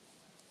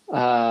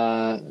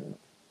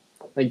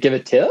 like give a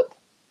tip?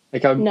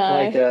 Like a No.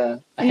 like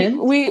a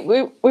hint?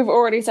 We've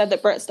already said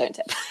that Brits don't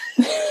tip.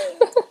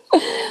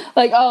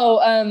 Like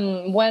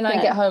when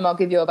I get home, I'll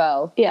give you a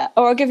bell. Yeah.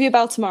 Or I'll give you a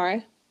bell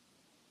tomorrow.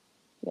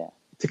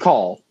 To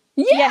call.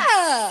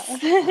 Yeah.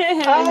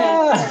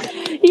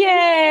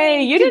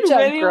 Yay! You did job,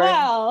 really Graham.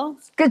 well.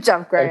 Good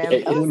job, Graham.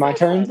 Okay, is it my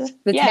turn?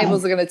 The Yeah.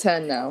 tables are gonna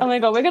turn now. Oh my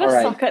God, we're gonna All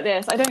right. suck at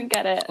this. I don't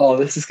get it. Oh,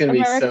 this is gonna be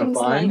American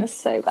so slang fun. is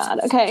so bad.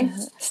 Okay.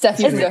 Steph,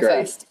 you Is can it go great?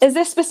 first. Is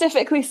this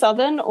specifically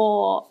Southern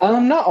or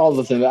Not all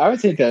of them, but I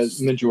would say the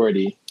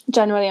majority.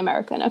 generally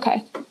American?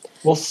 Okay.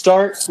 We'll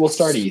start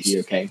easy,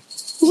 okay?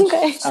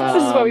 Okay. This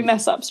is where we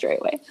mess up straight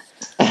away.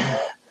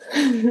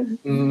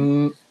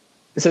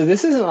 So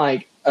this isn't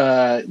like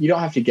you don't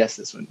have to guess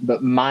this one,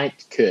 but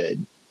might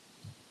could.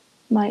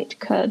 Might,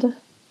 could.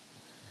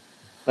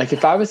 Like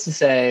if I was to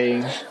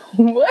say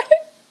What?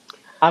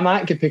 I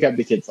might could pick up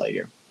the kids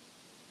later.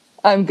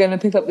 I'm gonna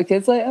pick up the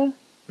kids later.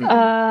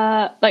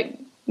 Like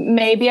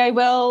maybe I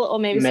will, or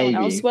maybe someone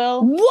Maybe. else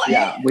will. What?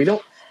 Yeah,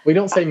 we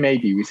don't say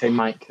maybe, we say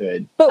might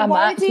could. But I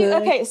why might do you?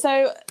 could. Okay,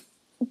 so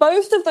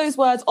both of those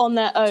words on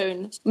their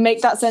own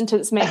make that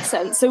sentence make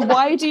sense. So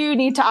why do you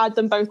need to add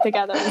them both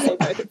together and say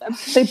both of them?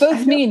 They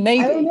both mean I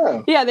don't maybe.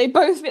 know. Yeah, they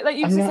both like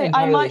you I'm can not say I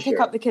entirely might pick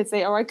sure. up the kids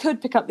later, or I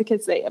could pick up the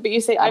kids later, but you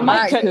say I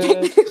might might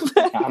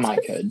could. I might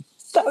could.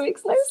 That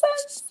makes no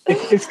sense.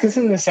 It's because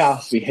in the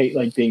South we hate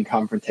like being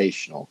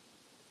confrontational.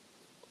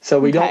 So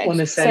we don't Okay, want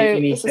to so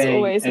say this is anything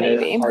always at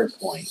maybe. a hard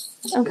point.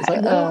 Okay, It's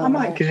like, I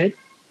might could.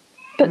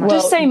 but Well,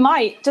 just say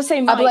might. Just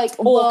say might be like,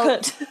 or well-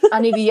 could. I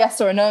need a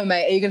yes or a no,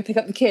 mate. Are you gonna pick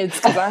up the kids?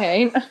 Because I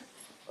ain't.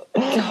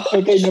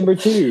 Okay, number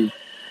 2.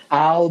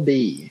 I'll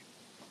be.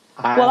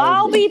 Well,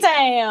 I'll be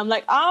damn.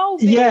 Like I'll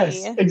be.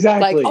 Yes,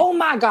 exactly. Like, oh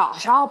my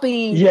gosh, I'll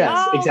be. Yes,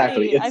 I'll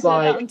exactly. be. I It's put that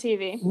like on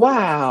TV.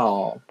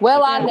 wow. Well,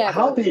 Yeah. I never.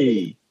 I'll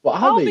be. Well,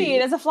 I'll be.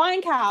 There's a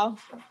flying cow.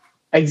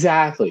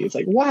 Exactly. It's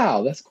like,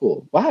 wow, that's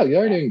cool. Wow,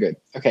 you're doing good.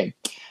 Okay.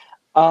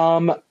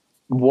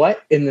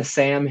 What in the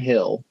Sam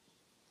Hill?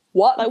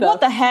 What? Like what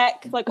the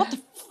heck? Like what the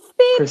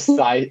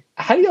Precise.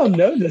 How do y'all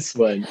know this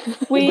one?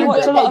 We We're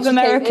watch a lot of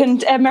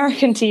educated.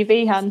 American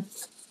TV, hun.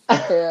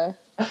 Yeah,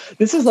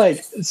 This is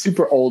like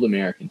super old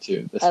American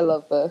too. This I one.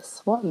 love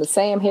this. What in the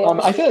Sam Hill?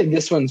 I feel like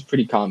this one's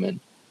pretty common.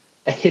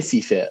 A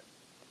hissy fit.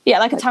 Yeah,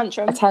 like a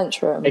tantrum. A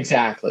tantrum.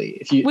 Exactly.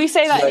 If you We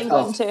say that like, in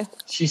England too.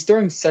 she's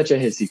throwing such a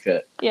hissy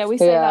fit. Yeah, we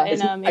say Yeah. that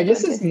in I guess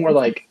England it's too. more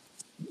like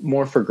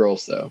more for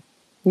girls though.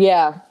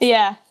 Yeah.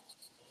 Yeah.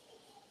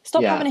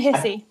 Stop Yeah. having a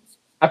hissy.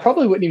 I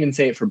probably wouldn't even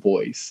say it for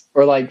boys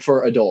or like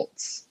for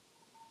adults.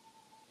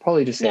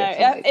 Probably just say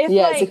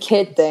it's a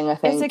kid thing, I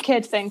think. It's a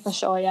kid thing for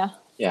sure, yeah.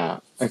 Yeah,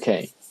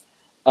 okay.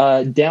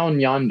 Down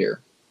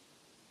yonder.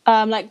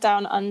 Like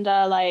down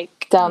under,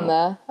 like... Down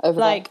there, over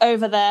like there.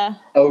 Over there.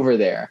 Over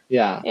there,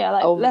 yeah. Yeah,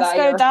 like, over let's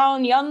there. Go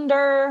down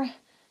yonder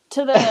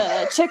to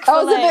the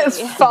Chick-fil-A. That was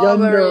a bit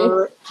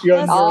farmery.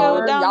 Let's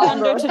go down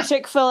yonder to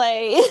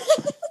Chick-fil-A.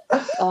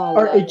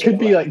 Or it could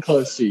be like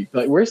close to you.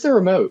 Like, where's the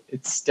remote?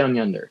 It's down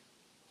yonder.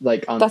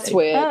 Like on That's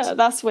weird.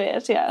 That's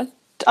weird, yeah.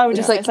 I would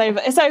just like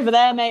it's over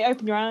there, mate.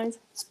 Open your eyes.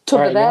 All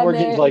right, now we're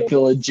getting like the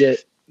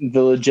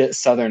legit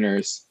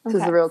Southerners. This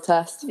is the real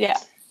test. Yeah.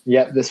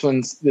 Yep, this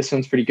one's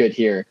pretty good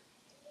here.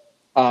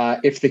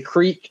 If the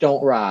creek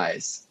don't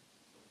rise.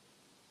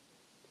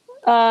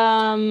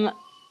 It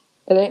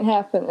ain't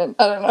happening.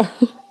 I don't know.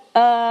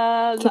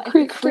 The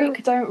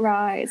creek don't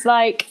rise.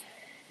 Like,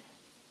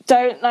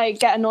 don't like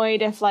get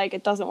annoyed if like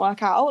it doesn't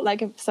work out.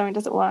 Like if something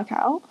doesn't work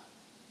out.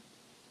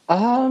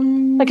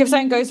 Like if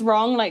something goes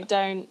wrong, like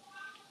don't.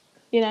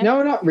 You know?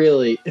 No, not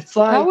really. It's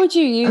like, how would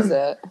you use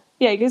it?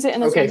 Yeah, use it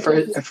in a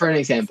sentence. for an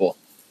example,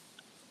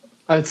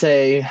 I would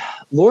say,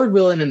 Lord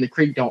willing, and the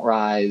creek don't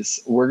rise.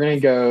 We're gonna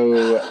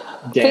go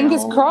down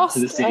Fingers crossed.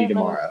 to the city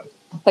tomorrow.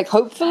 Like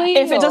hopefully,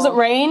 if it doesn't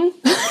rain.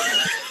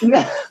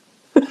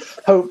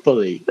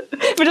 Hopefully.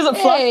 If it doesn't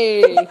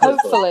flood.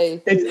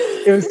 Hopefully.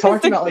 It was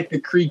talking about like the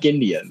Creek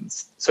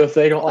Indians. So if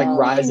they don't like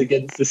rise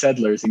against the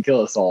settlers and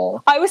kill us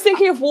all. I was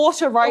thinking of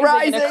water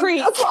rising in a creek.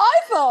 That's what I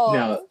thought.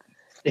 No.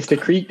 If the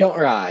creek don't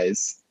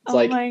rise, it's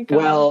my God.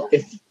 well,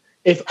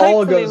 if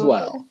all goes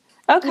well.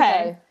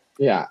 Okay.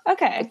 Yeah.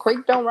 Okay. The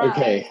creek don't rise.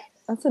 Okay.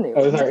 That's a new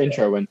That was one. our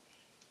intro one.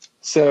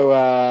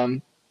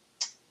 So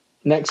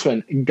next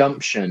one,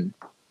 gumption.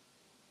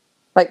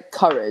 Like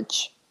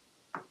courage.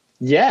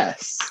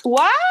 Yes.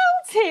 Wow,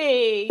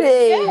 T.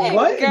 Hey.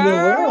 What in the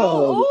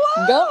world?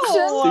 Whoa.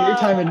 Gumption. So your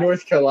time in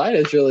North Carolina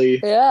is really...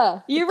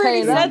 Yeah. You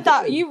really said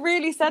that. You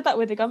really said that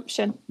with a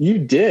gumption. You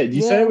did.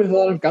 You said it with a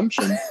lot of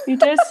gumption. You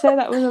did say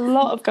that with a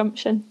lot of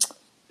gumption.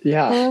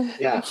 Yeah.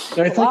 Yeah.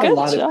 No, it's like a Good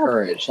lot job. of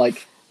courage.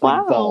 Like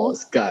Wow.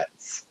 balls,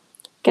 guts.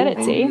 Get it,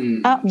 T.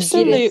 Mm.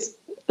 Absolute She's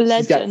got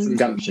some legend.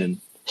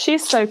 gumption.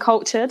 She's so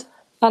cultured.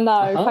 I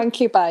know.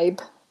 Thank you, babe.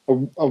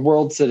 A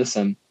world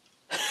citizen.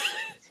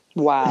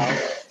 Wow.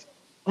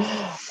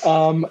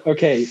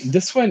 Okay,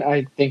 this one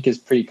I think is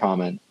pretty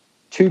common.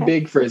 Too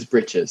big for his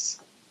britches.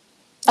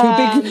 Too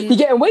big. You're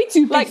getting way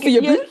too big for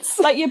your you're, boots.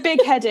 like you're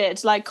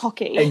big-headed, like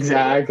cocky.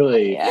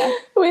 Exactly. Yeah.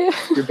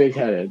 You're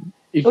big-headed.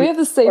 We have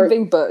the same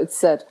thing, but it's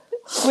said.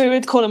 We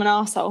would call him an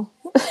arsehole.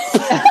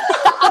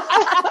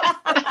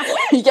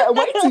 You get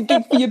way too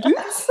big for your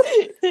boots.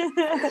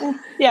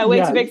 Yeah,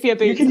 way too big for your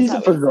boots. You can use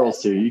it for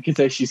girls too. You can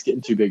say she's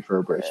getting too big for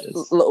her britches.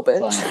 A little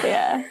bit.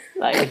 Yeah.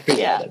 Like,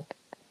 yeah.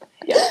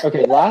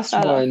 Okay, last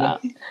one.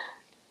 That.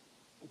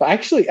 But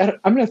actually, I'm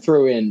going to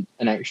throw in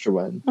an extra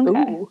one.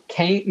 Okay. Ooh.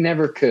 Can't,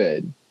 never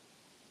could.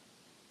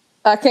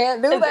 I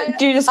can't do that.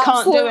 You just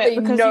can't do it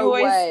Absolutely because no you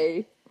always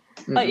way.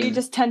 like you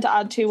just tend to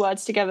add two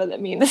words together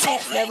that mean the same.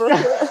 Never.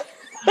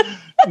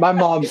 My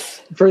mom,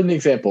 for an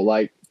example,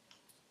 like,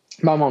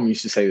 my mom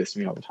used to say this to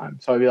me all the time.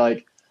 So I'd be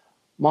like,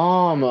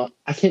 Mom,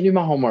 I can't do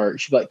my homework.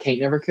 She'd be like, can't,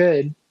 never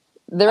could.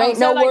 There ain't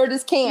so, no like, word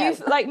as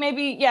can't. Like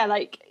maybe, yeah,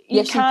 like you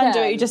Yes, you can do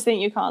can. it. You just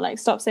think you can't. Like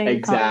stop saying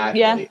Exactly.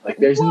 you can't. Yeah. Like,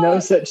 there's no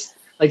such,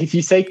 like, if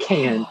you say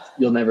can't,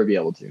 you'll never be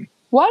able to.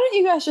 Why don't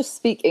you guys just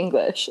speak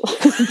English?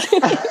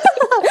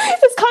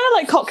 It's kind of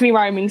like Cockney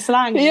rhyming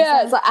slang.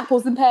 Yeah, it's like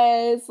apples and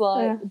pears,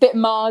 like a bit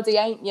mardy,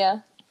 ain't ya?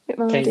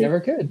 Can't, never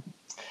could.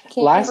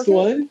 Can't Last never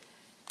one,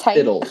 Tank.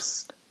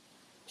 fiddles.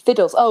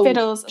 Fiddles. Oh,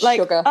 Fiddles, like,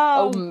 sugar.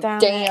 oh,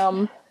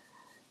 damn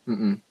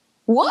Mm-mm.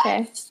 What?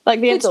 Okay. Like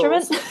the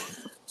Fiddles.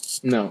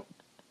 instrument. No.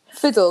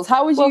 Fiddles.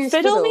 How would you Well, use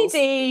fiddle me fiddles?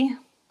 dee.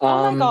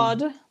 Oh my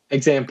god.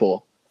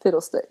 Example.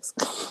 Fiddlesticks.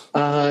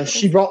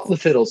 She brought the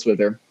fiddles with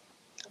her.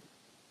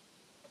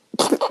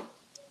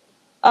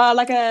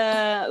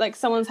 Like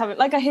someone's having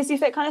like a hissy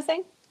fit kind of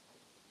thing.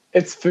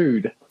 It's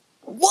food.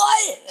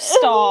 What?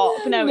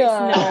 Stop. No, No.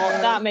 it's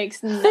not. That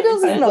makes no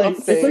Fiddles is sense. not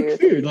It's like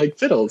food, like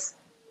fiddles.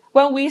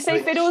 When we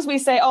say fiddles, we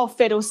say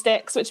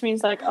fiddlesticks, which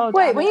means like Wait,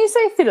 damn when it. you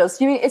say fiddles,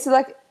 do you mean it's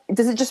like?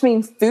 Does it just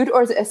mean food,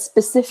 or is it a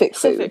specific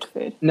food? Specific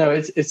food. No,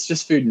 it's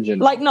just food in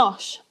general. Like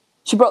nosh.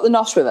 She brought the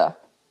nosh with her.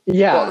 Brought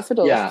yeah, the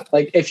fiddles. yeah.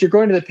 Like if you're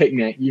going to the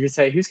picnic, you could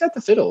say, "Who's got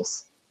the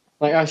fiddles?"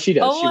 Like, oh, she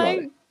does. Oh she brought my,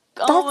 it.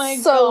 oh my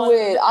That's so god.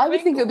 weird. I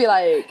would think it would be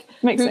like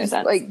Makes no who's,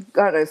 sense. like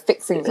I don't know,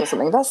 fixings or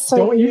something. That's so.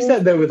 Don't use weird.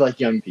 that though with like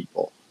young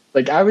people.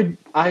 Like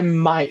I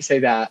might say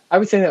that. I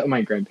would say that with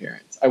my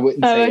grandparents. I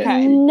wouldn't Oh, say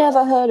okay. it.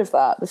 Never heard of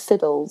that. The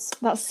fiddles.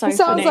 That's so It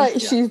sounds funny. like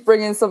she's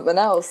bringing something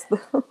else.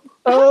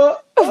 Oh,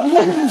 God.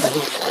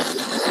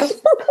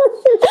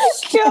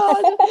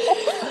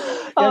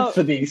 yeah,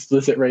 for the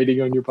explicit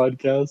rating on your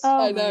podcast.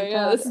 Oh I know. my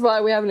Yeah, God. this is why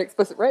we have an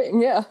explicit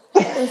rating. Yeah.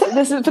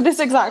 This is for this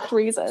exact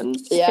reason.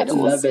 Yeah. I Fiddles.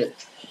 love it.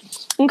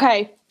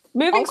 Okay.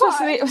 Moving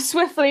Okay.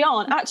 swiftly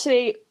on.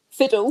 Actually,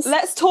 Fiddles.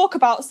 let's talk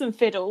about some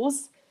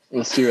fiddles.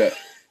 Let's do it.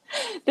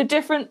 The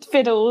different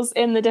fiddles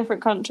in the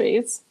different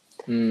countries.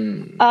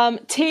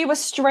 Mm. T was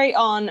straight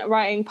on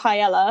writing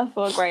paella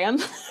for Graham.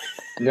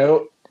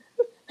 Nope.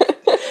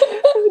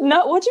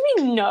 No, what do you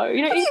mean no?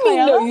 You don't eat mean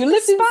paella? no? You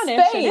lived in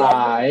Spanish, Spain. isn't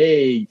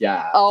it?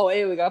 Paella. Oh,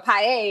 here we go.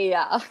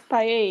 Paella.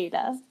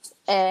 Paella.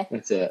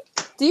 That's it.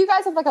 Do you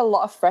guys have like a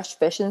lot of fresh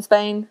fish in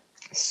Spain?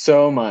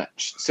 So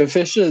much. So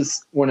fish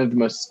is one of the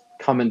most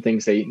common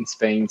things they eat in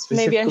Spain.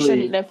 Maybe I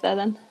shouldn't live there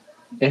then.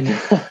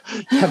 Yeah,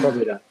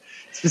 probably not.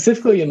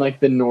 Specifically in like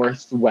the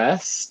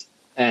northwest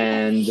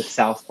and the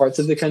south parts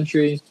of the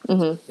country,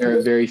 they're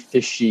a very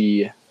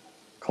fishy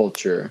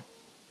culture.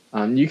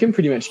 You can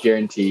pretty much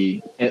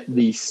guarantee at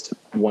least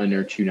 1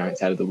 or 2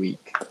 nights out of the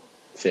week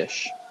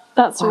fish.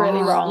 That's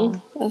really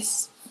wrong.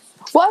 That's...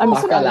 What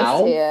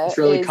Bacalao is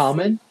really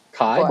common.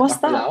 Cod. What's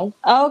bacalao. that?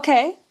 Oh,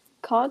 okay.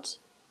 Cod.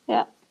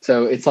 Yeah.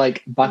 So it's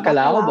like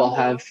bacalao. They'll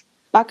have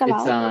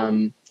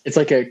bacalao. It's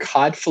like a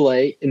cod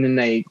fillet, and then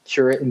they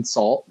cure it in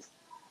salt,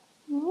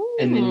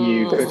 and then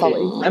you cook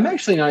it. I'm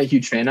actually not a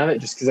huge fan of it,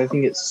 just because I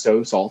think it's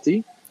so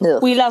salty.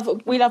 Ugh. We love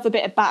a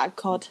bit of battered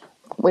cod.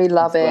 We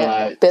love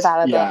it. Bit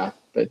of yeah,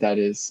 but that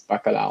is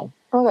bacalao.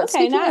 Oh my God.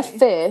 Speaking of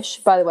fish,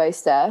 by the way,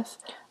 Steph.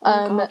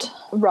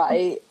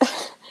 Right.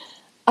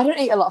 I don't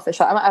eat a lot of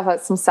fish. I might have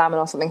like some salmon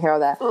or something here or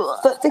there.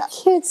 But the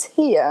kids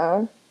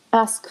here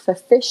ask for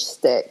fish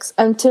sticks,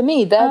 and to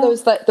me, they're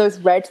those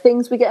red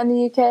things we get in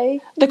the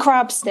UK. The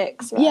crab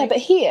sticks, right? Yeah, but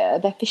here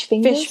they're fish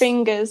fingers. Fish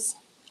fingers.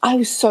 I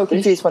was so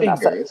confused when that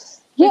said.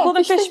 We call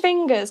them fish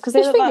fingers because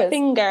they look like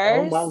fingers.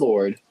 Oh my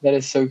Lord, that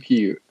is so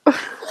cute.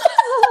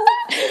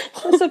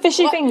 So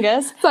fishy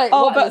fingers. Like,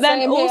 but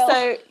then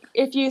also,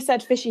 if you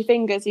said fishy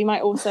fingers, you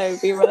might also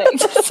be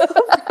related.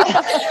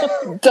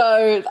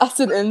 Don't. That's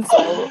an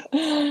insult.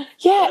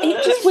 Yeah,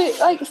 it just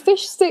like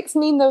fish sticks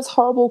mean those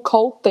horrible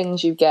cold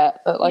things you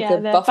get at like a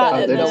buffet.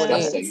 Oh, they're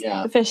disgusting.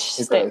 Yeah, the fish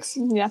sticks.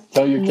 Yeah.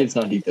 Tell your kids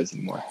not to eat those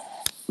anymore.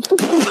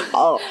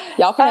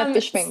 Y'all can have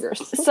fish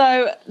fingers.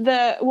 So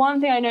the one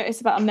thing I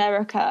noticed about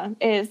America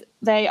is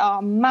they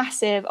are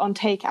massive on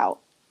takeout.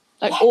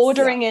 Like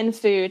ordering in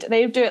food.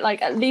 They do it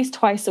like at least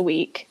twice a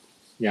week.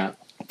 Yeah.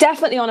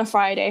 Definitely on a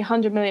Friday,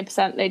 100 million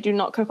 %. They do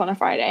not cook on a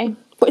Friday.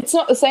 But it's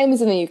not the same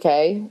as in the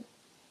UK.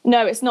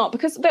 No, it's not.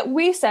 But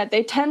we said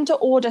they tend to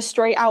order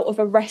straight out of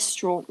a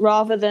restaurant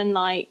rather than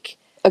like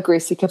a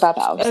greasy kebab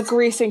house. A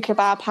greasy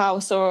kebab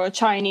house or a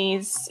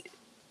Chinese.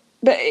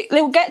 But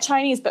they will get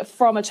Chinese, but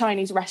from a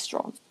Chinese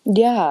restaurant.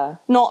 Yeah.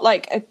 Not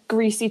like a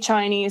greasy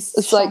Chinese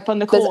shop on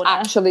the corner. There's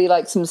actually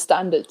like some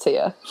standards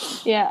here.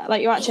 Yeah,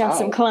 like you actually have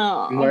some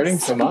class. I'm learning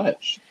so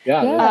much.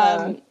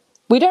 Yeah.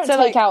 We don't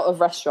take out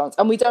of restaurants,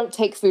 and we don't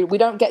take food. We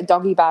don't get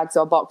doggy bags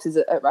or boxes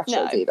at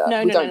restaurants either.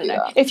 No.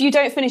 That. If you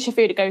don't finish your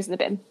food, it goes in the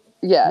bin.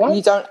 Yeah,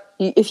 you don't.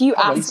 If you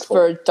ask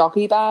for a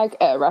doggy bag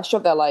at a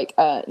restaurant, they're like,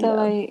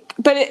 no.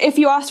 But if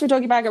you ask for a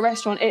doggy bag at a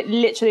restaurant, it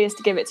literally is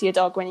to give it to your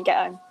dog when you get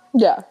home.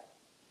 Yeah.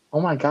 Oh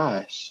my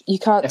gosh! You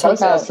can't. If you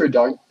ask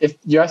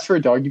for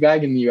a doggy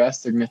bag in the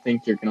US, they're gonna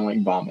think you're gonna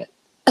like vomit.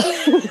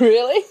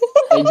 Really?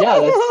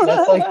 Yeah,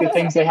 that's like the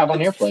things they have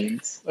on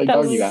airplanes, like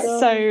doggy bags.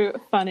 So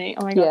funny!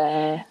 Oh my God.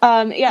 Yeah.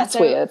 That's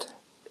weird.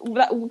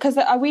 Because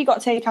we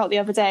got takeout the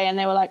other day and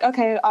they were like,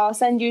 okay, I'll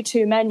send you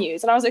 2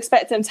 menus, and I was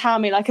expecting them to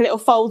hand me like a little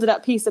folded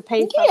up piece of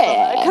paper from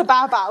a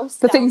kebab house,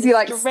 the things you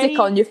like stick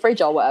on your fridge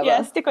or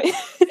whatever.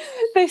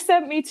 They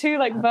sent me 2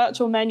 like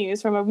virtual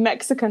menus from a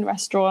Mexican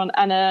restaurant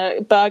and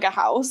a burger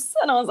house,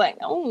 and I was like,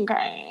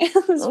 okay.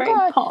 It's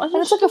very posh.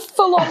 And it's like a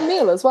full-on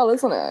meal as well,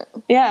 isn't it?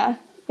 Yeah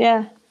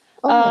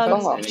Oh my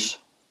gosh.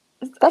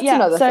 That's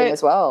another thing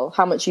as well,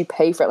 how much you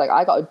pay for it. Like,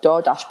 I got a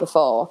DoorDash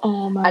before.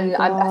 Oh my God.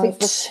 I think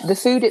the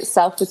food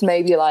itself was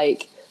maybe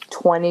like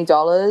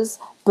 $20,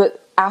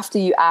 but after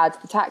you add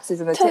the taxes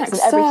and the tips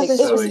and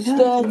everything, it was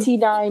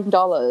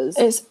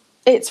 $39.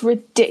 It's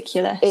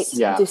ridiculous. It's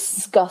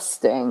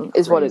disgusting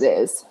is what it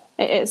is.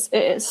 It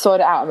is.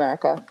 Sort it out,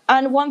 America.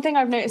 And one thing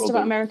I've noticed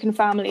about American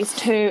families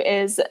too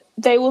is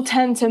they will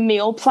tend to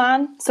meal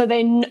plan, so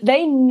they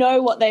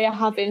know what they are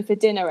having for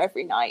dinner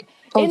every night.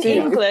 In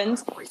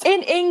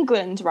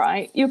England,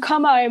 right, you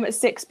come home at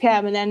 6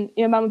 p.m. and then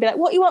your mum will be like,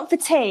 "What do you want for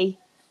tea?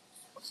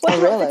 What do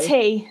you want for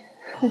tea?"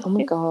 Oh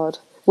my God.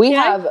 We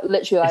have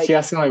literally like... Is she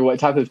asking like what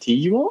type of tea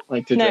you want?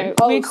 Like to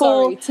drink? We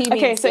call... tea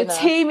means dinner.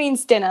 Tea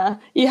means dinner.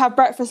 You have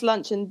breakfast,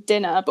 lunch and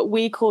dinner, but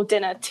we call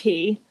dinner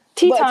tea.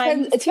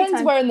 Time. It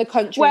depends where in the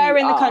country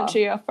the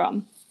country you're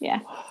from.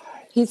 Yeah.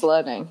 He's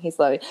learning.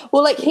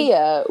 Well, like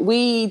here,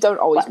 we don't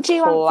always what do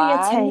you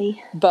want for your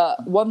tea?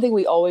 But one thing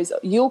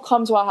you'll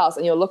come to our house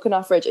and you'll look in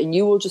our fridge and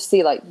you will just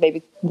see like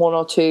maybe 1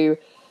 or 2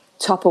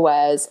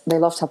 Tupperwares. They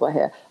love Tupperware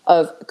here,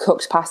 of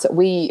cooked pasta.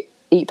 We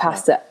eat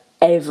pasta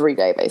every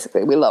day,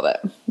 basically. We love it.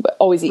 But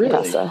always eat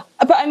pasta.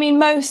 But I mean,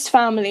 most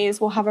families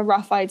will have a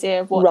rough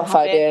idea of what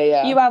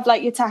yeah. You have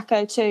like your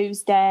Taco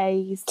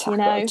Tuesdays,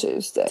 Taco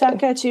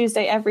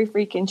Tuesday every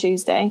freaking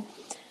Tuesday.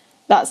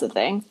 That's the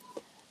thing.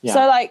 Yeah.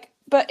 So like,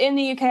 but in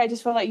the UK, I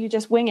just feel like you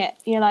just wing it.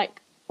 You're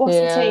like, what's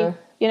the tea?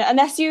 You know,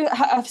 unless you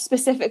have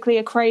specifically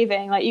a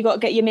craving, like you got to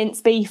get your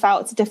minced beef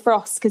out to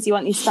defrost because you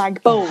want your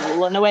stag bowl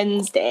on a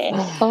Wednesday.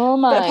 Oh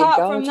my God. But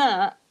apart from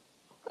that...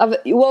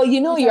 Well,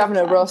 you know you're having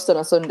a roast on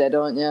a Sunday,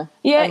 don't you?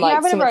 Yeah, and, you're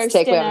having a roast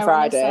dinner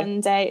on a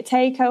Sunday.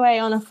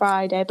 Takeaway on a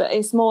Friday, but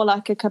it's more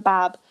like a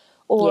kebab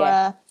or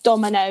a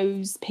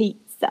Domino's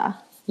pizza.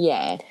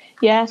 Yeah.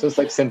 Yeah. So it's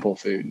like simple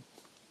food.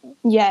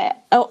 Yeah.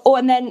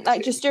 And then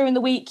like just during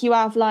the week you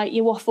have like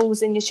your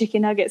waffles and your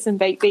chicken nuggets and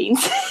baked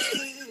beans.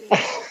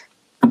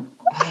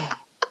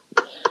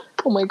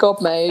 Oh my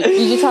god, mate!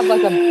 You just have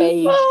like a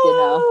beige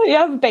dinner. You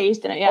have a beige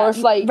dinner, yeah. Or if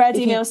like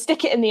ready meal,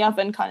 stick it in the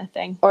oven, kind of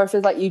thing. Or if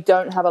it's like you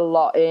don't have a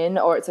lot in,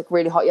 or it's like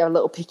really hot, you have a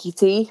little picky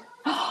tea.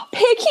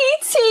 Picky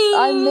tea.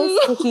 I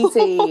miss picky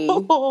tea.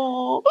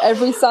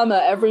 Every summer,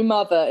 every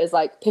mother is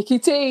like picky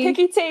tea.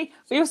 Picky tea.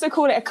 We also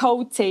call it a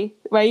cold tea,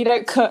 where you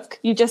don't cook.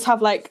 You just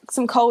have like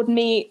some cold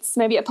meats,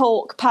 maybe a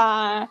pork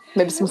pie,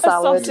 maybe some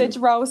salad, a sausage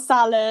roll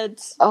salad.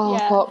 Oh,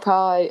 yeah. Pork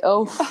pie.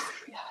 Oh.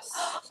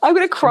 I'm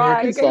gonna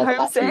cry. Get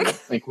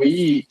homesick. Like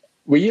we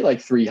eat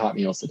like 3 hot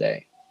meals a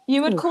day.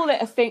 You would call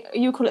it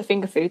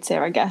finger foods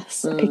here, I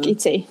guess. Picky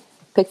tea.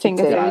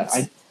 Finger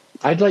foods.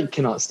 I'd like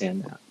cannot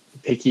stand that.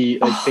 Picky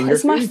like finger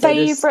it's foods. It's my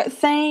favourite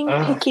thing.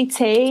 Picky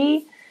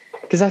tea.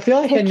 Because I feel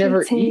like I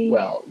never eat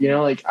well. You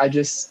know, like I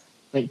just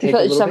like take a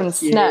little bit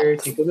here,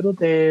 take a little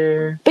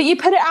there. But you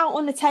put it out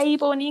on the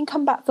table and you can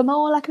come back for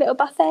more, like a little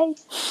buffet.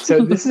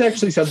 So this is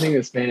actually something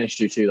the Spanish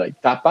do too, like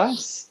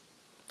tapas.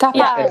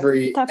 Yeah,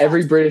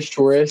 every British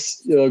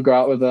tourist, they'll go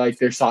out with like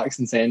their socks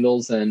and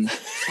sandals and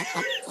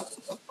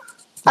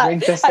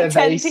drink the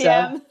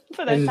cerveza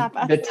and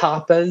the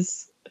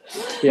tapas.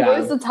 Yeah,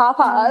 what is the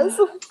tapas?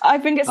 I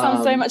think it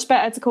sounds so much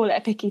better to call it a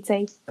picky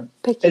tea.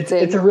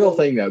 It's a real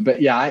thing though, but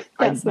yeah,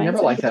 I never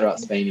liked that about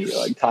Spain either.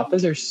 Like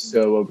tapas are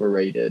so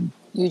overrated.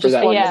 You just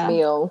want a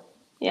meal.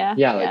 Yeah.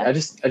 Yeah, like I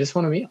just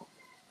want a meal.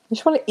 I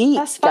just want to eat.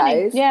 That's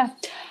funny. Guys. Yeah.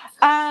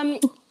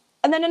 And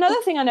then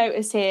another thing I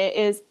noticed here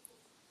is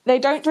they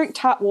don't drink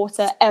tap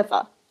water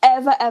ever.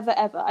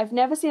 I've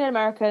never seen an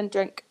American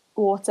drink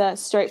water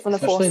straight from the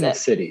Especially faucet. in the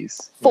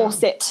cities.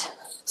 Faucet.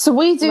 So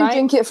we do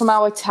drink it from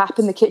our tap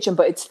in the kitchen,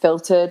 but it's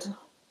filtered.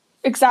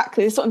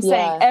 Exactly, that's what I'm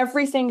saying.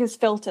 Everything is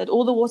filtered,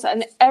 all the water,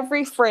 and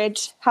every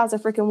fridge has a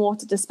freaking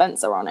water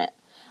dispenser on it,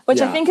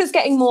 which I think is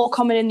getting more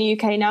common in the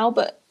UK now,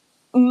 but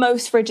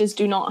most fridges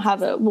do not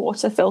have a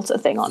water filter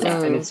thing on it.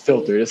 And it's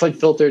filtered. It's like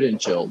filtered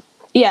and chilled.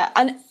 Yeah,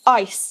 and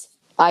ice.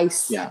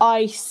 Yeah.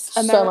 Ice.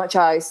 So much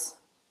ice.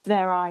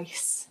 Their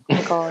ice. Oh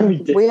my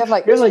god. We have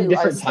like there's like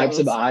different types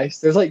of ice.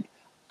 There's like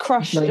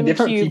crushed like and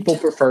different cubed. people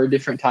prefer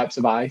different types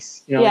of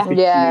ice. You know, like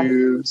the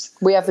cubes.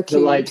 We have the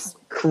cubes. The like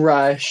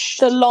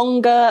crushed. The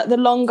longer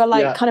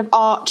like kind of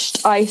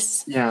arched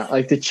ice. Yeah,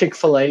 like the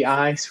Chick-fil-A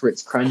ice where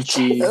it's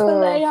crunchy.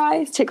 Chick-fil-A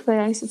ice. Chick-fil-A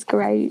ice is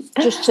great.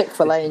 Just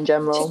Chick-fil-A in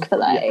general.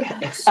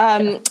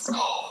 Chick-fil-A.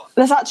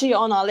 That's actually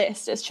on our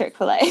list is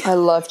Chick-fil-A. I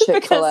love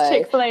Chick-fil-A.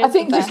 Chick-fil-A I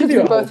think just because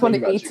we both want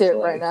to eat it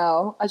right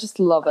now. I just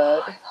love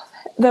it.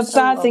 The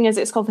bad thing is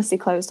it's obviously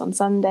closed on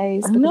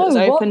Sundays because it was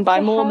opened by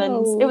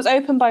Mormons. It was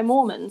opened by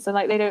Mormons, and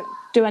like they don't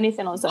do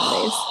anything on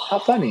Sundays. How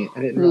funny!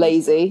 I didn't know.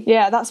 Lazy.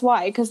 Yeah, that's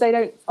why, because they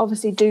don't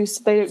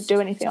do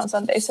anything on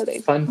Sundays. So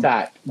Fun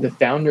fact: the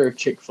founder of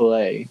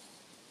Chick-fil-A,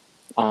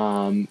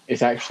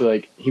 is actually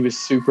like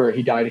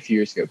he died a few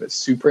years ago, but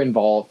super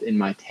involved in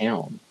my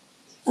town.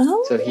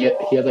 Oh. So he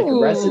had like a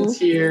residence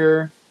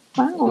here.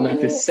 Wow. And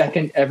like the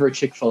second ever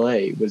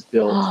Chick-fil-A was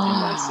built in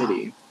my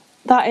city.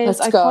 That is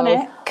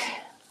iconic.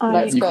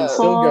 You can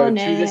still go to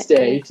this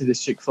day to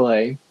this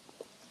Chick-fil-A.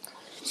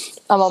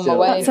 I'm on my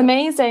way. That's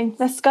amazing.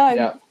 Let's go.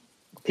 Yeah.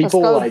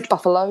 People like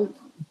Buffalo.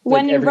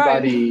 When in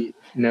everybody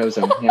knows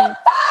them. Yeah.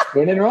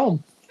 When in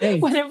Rome. Hey.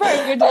 When in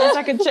Rome, you're doing a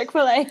second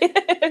Chick-fil-A.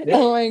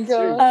 Oh my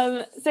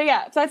god. So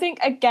I think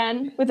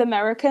again with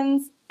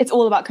Americans, it's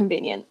all about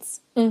convenience.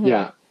 Mm-hmm.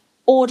 Yeah.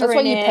 Ordering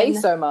That's why you pay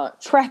so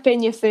much.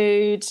 Prepping your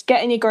food,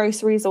 getting your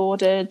groceries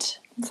ordered.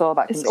 It's all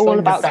about convenience. It's all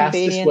about the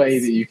convenience. fastest way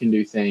that you can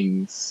do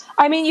things.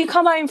 I mean, you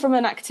come home from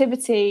an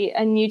activity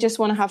and you just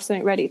want to have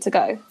something ready to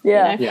go.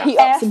 Yeah. You know? Heat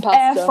up some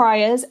pasta.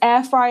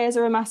 Air fryers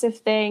are a massive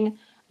thing.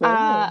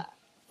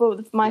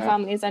 For my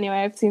families anyway,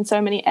 I've seen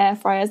so many air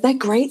fryers. They're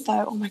great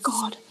though. Oh my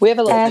god. We have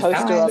a little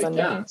toaster oven.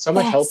 Yeah, so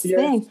much healthier.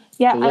 Thing.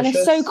 Yeah, delicious. And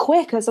it's so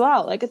quick as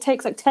well. Like it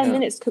takes like 10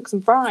 minutes to cook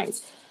some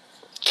fries.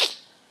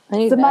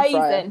 It's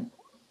amazing.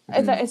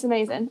 It's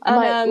amazing. We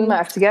might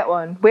have to get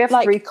one. We have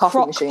like 3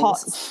 coffee machines.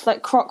 Pots.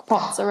 Like crock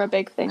pots are a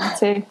big thing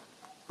too.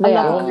 I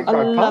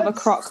love a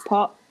crock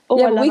pot. Oh,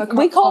 yeah,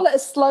 we call it a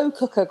slow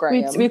cooker,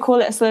 Graham. We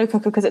call it a slow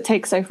cooker because it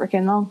takes so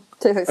freaking long.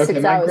 It takes like 6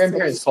 hours. My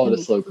grandparents call it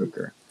a slow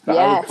cooker. But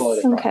I would call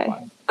it a crock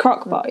pot.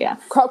 Crock pot, yeah.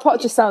 Crock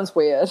pot just sounds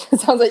weird.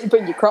 It sounds like you're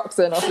putting your crocs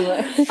in or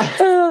something.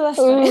 Oh, that's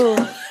funny.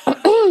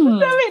 No,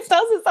 it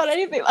doesn't sound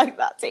anything like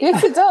that to you.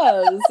 Yes, it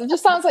does. It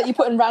just sounds like you're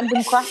putting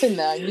random crap in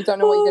there and you don't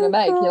know what you're going to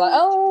make. You're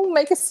like,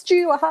 make a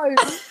stew at home.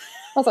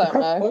 I don't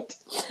know.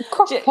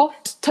 Crock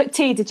pot.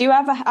 T, did you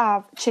ever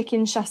have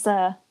chicken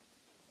chasseur?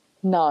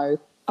 No.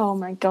 Oh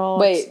my god.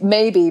 Wait,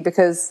 maybe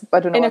because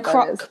I don't know in what a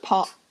crock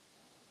pot.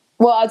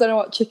 Well, I don't know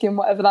what chicken,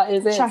 whatever that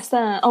is.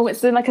 Chasseur. Oh,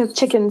 it's like a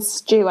chicken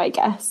stew, I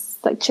guess.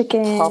 Like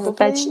chicken,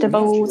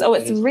 vegetables. Oh,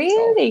 it's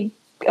really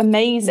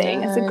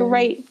amazing. It's a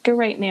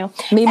great meal.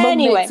 Me mum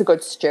makes a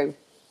good stew.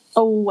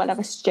 Oh, I love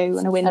a stew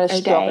and a winter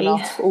day.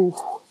 Ooh.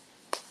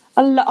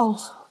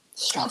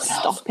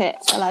 Stop it,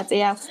 bloody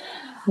hell.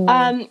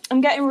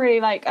 I'm getting really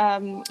like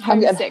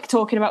homesick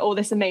talking about all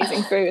this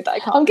amazing food that I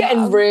can't. I'm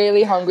getting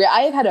really hungry.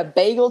 I have had a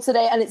bagel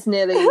today and it's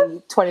nearly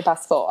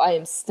 4:20. I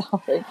am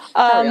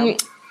starving.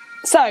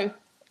 So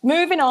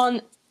moving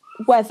on,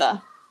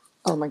 weather.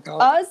 Oh my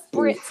god. Us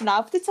Brits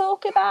love to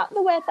talk about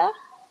the weather.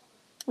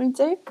 We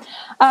do.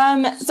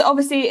 So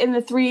obviously in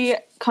the 3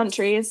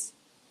 countries,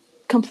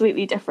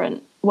 completely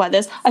different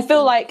weathers. I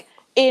feel like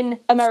in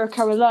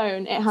America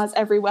alone, it has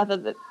every weather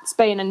that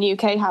Spain and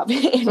UK have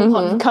in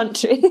one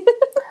country.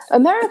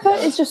 America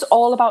is just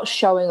all about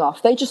showing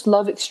off. They just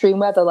love extreme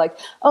weather. Like,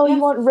 you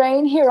want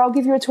rain? Here, I'll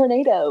give you a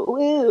tornado.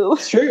 Woo.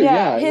 It's true,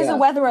 Here's a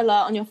weather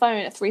alert on your phone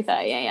at 3:30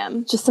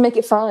 a.m. Just to make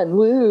it fun.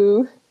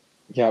 Woo.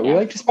 Yeah, we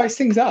like to spice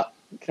things up.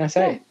 What can I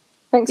say? Yeah.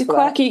 Thanks you're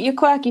quirky. You're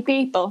quirky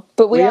people.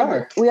 But we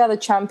are the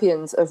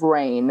champions of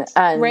rain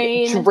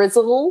and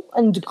drizzle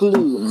and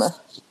gloom.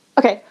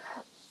 Okay.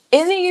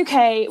 In the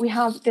UK, we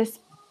have this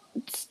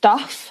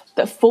stuff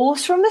that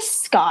falls from the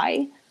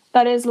sky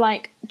that is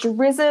like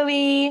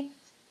drizzly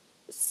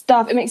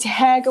stuff. It makes your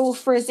hair go all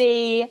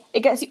frizzy. It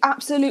gets you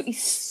absolutely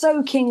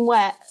soaking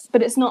wet,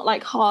 but it's not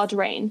like hard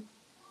rain.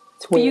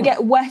 But you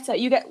get wetter.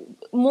 You get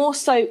more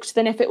soaked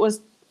than if it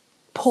was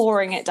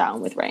pouring it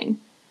down with rain.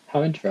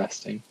 How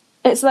interesting.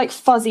 It's like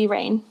fuzzy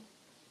rain.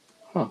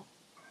 Huh.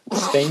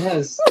 Spain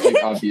has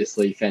like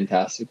obviously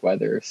fantastic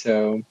weather,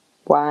 so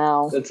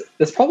wow.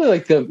 That's probably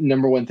like the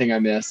number one thing I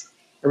miss.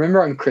 I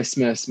remember on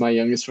Christmas, my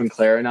youngest one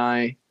Claire and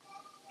I,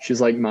 she was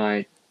like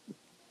my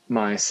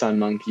sun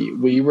monkey.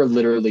 We were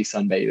literally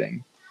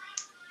sunbathing.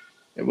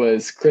 It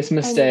was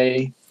Christmas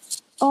Day.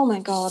 Oh my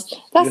god,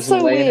 that's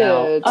so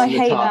weird. I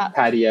hate that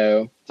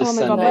patio. Just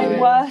oh my god, my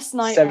worst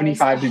night.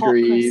 75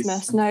 degrees.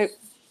 Christmas. Nope.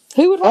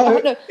 Who would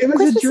want no, it was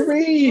Christmas, a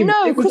dream.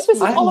 No, Christmas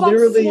is all about snow.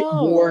 I literally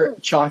wore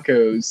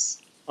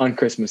Chacos on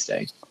Christmas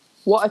Day.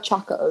 What are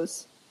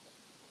Chacos?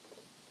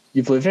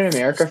 You've lived in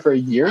America for a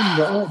year and you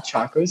don't know what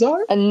Chacos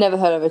are? I never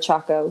heard of a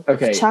Chaco.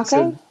 Okay. Chaco?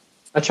 So,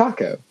 a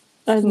Chaco.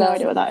 I have no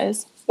idea what that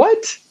is.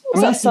 What?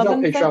 I'm going to send a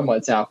picture thing? on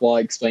WhatsApp while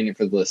I explain it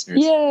for the listeners.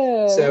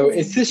 Yeah. So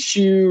it's this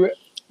shoe,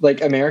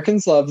 like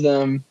Americans love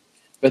them,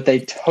 but they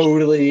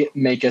totally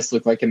make us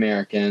look like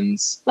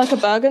Americans. Like a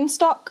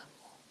Birkenstock?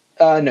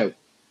 No.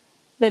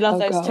 They love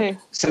those too.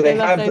 So they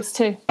have those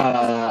too.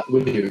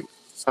 We do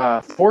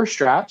 4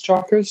 straps,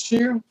 Chacos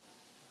shoe.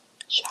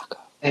 Chaco.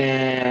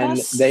 And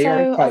they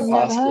are quite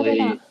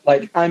possibly,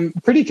 like, I'm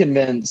pretty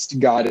convinced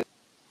God.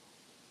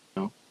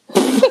 Oh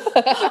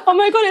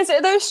my god, is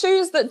it those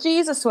shoes that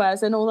Jesus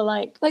wears in all the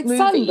like movies?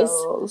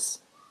 Sandals.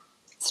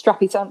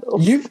 Strappy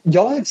sandals.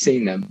 Y'all have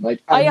seen them.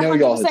 Like, I know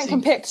y'all have seen them.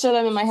 100% can picture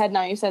them in my head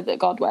now. You said that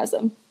God wears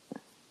them.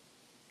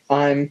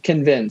 I'm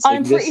convinced.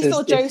 I'm pretty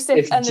sure Joseph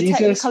if and the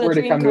Jesus Technicolor were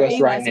to come to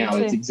us right Dreamcoat now,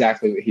 it's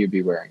exactly what he would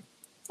be wearing.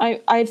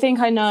 I think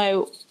I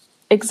know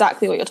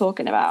exactly what you're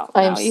talking about.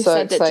 I am you so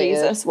said excited. that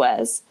Jesus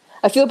wears.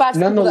 I feel bad for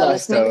people that are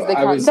listening because they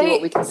can't see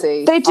what we can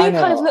see. They do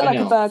kind of look like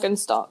a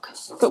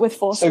Birkenstock, but with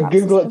 4 straps. So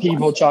Google it,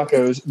 people,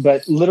 Chacos.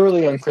 But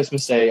literally on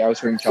Christmas Day, I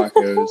was wearing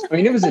Chacos. I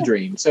mean, it was a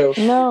dream. So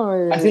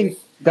I think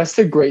that's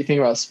the great thing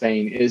about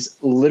Spain is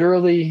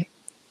literally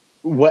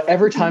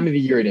whatever time of the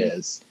year it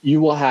is, you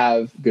will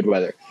have good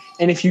weather.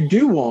 And if you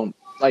do want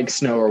like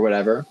snow or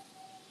whatever,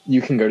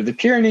 you can go to the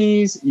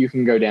Pyrenees. You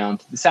can go down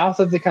to the south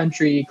of the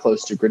country,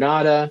 close to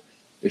Granada.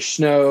 There's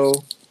snow.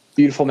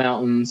 Beautiful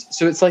mountains.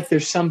 So it's like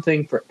there's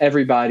something for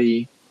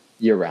everybody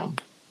year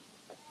round.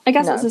 I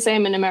guess it's the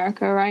same in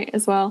America, right,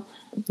 as well.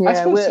 Yeah, I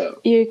suppose so.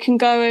 You can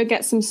go and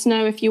get some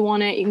snow if you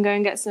want it. You can go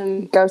and get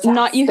some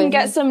you can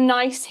get some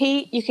nice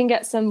heat, you can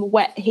get some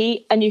wet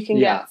heat, and you can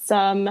get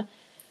some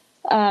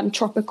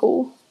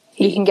tropical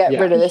heat. You can get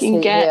rid of this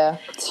heat here.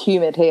 It's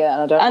humid here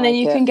and I don't And then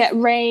you can get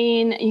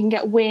rain, you can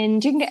get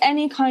wind, you can get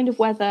any kind of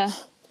weather.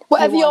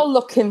 Whatever you're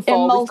looking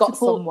for, we've got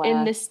somewhere.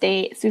 In the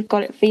States, we've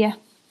got it for you.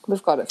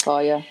 We've got it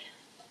for you.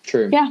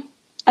 True. Yeah.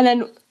 And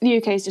then the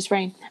UK is just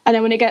rain. And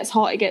then when it gets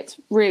hot, it gets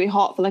really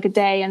hot for like a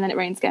day and then it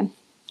rains again.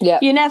 Yeah.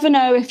 You never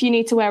know if you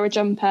need to wear a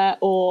jumper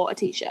or a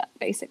t-shirt,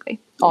 basically.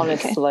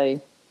 Honestly.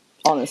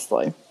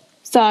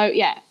 So,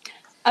 yeah.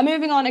 I'm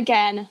moving on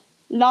again.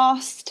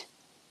 Last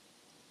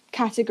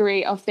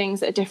category of things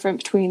that are different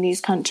between these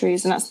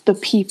countries, and that's the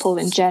people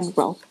in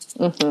general.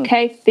 Mm-hmm.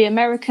 Okay? The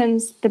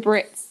Americans, the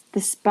Brits,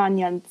 the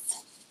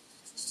Spaniards.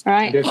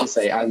 Right? I do have to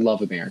say, I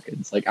love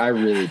Americans. Like, I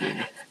really do.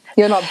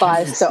 You're not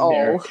biased at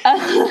all.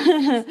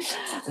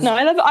 No,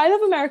 I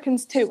love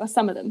Americans too. Well,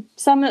 some of them.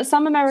 Some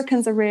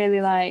Americans are really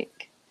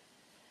like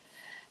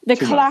the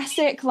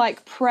classic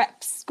like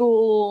prep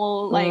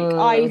school, like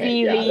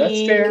Ivy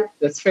League.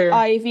 That's fair.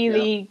 Ivy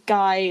League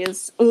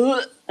guys.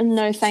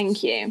 No,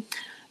 thank you.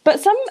 But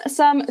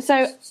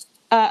so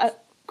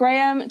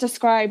Graham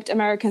described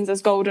Americans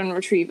as golden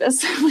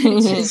retrievers,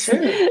 which is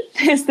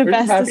the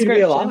best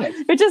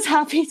description. We're just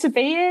happy to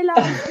be here,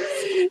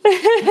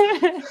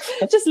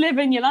 just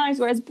living your lives.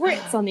 Whereas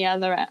Brits, on the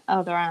other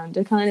end,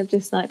 are kind of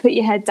just like put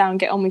your head down,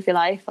 get on with your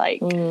life.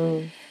 Like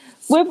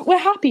we're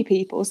happy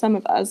people. Some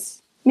of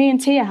us, me and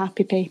T, are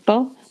happy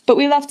people, but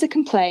we love to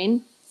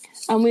complain,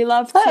 and we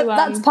love to.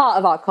 That's part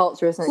of our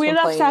culture, isn't it? We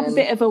love to have a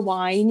bit of a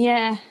whine,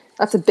 yeah.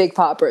 That's a big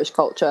part of British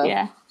culture.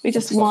 Yeah. We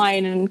just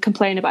whine and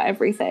complain about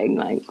everything.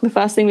 Like, the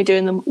first thing we do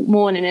in the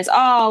morning is,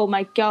 oh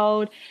my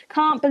God,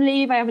 can't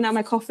believe I haven't had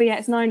my coffee yet.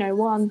 It's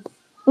 9:01.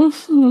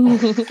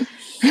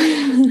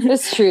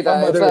 It's true, though.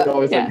 My mother would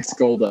always like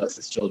scold us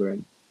as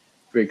children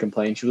if we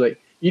complain. She was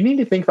like, you need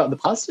to think about the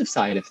positive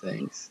side of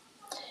things.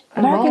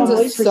 Americans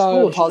are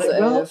so positive.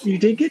 Like, well, you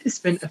did get to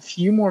spend a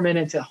few more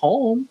minutes at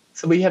home,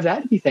 so we have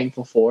that to be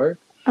thankful for.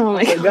 Oh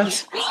my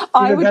gosh.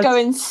 I would go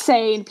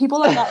insane. People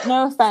like that,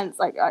 no offense,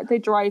 like they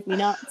drive me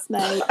nuts,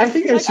 mate. I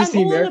think it's just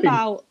the American.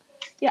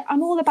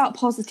 I'm all about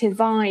positive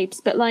vibes,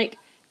 but like,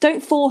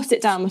 don't force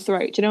it down my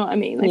throat. Do you know what I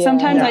mean? Like,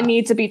 sometimes I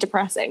need to be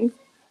depressing.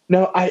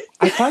 No, I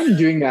find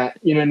doing that,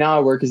 you know, now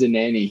I work as a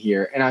nanny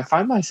here, and I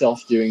find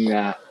myself doing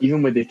that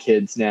even with the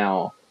kids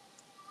now.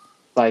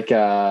 Like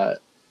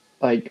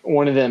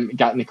one of them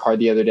got in the car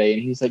the other day,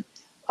 and he's like,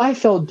 I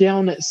fell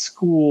down at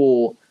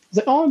school. I was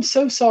like, oh, I'm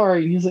so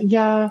sorry. And he's like,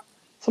 yeah,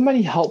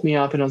 somebody helped me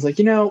up. And I was like,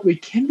 you know, we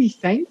can be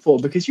thankful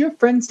because you have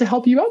friends to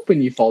help you up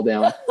when you fall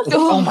down. I was like,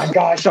 oh my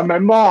gosh, I'm my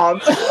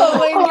mom. Oh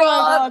my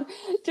God.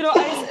 Do you know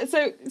what?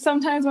 So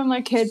sometimes when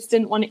my kids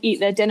didn't want to eat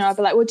their dinner, I'd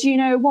be like, well, do you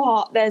know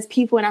what? There's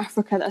people in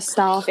Africa that are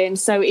starving,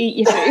 so eat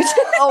your food.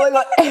 Oh my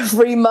God,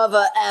 every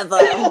mother ever.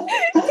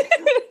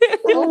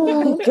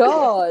 Oh my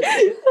God.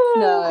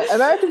 No,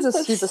 Americans are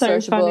super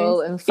sociable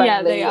and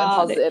friendly and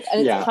positive.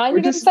 And it's kind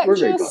of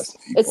infectious.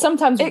 It's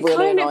sometimes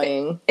really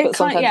annoying, but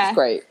sometimes it's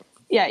great.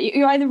 Yeah,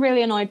 you're either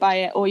really annoyed by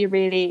it or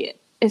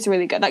it's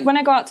really good. Like, when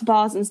I go out to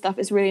bars and stuff,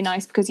 it's really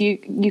nice because you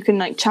can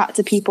like chat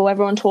to people.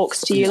 Everyone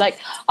talks to you. Like,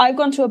 I've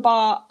gone to a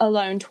bar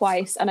alone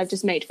twice and I've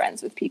just made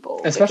friends with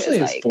people. Especially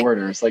as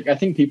foreigners. Like, I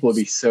think people would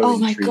be so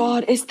intrigued. My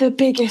God, it's the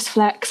biggest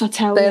flex, I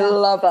tell you. They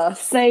love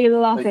us. They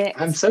love it.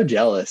 I'm so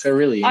jealous. I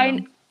really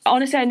am.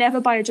 Honestly, I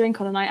never buy a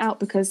drink on a night out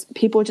because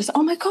people are just,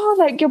 oh my God,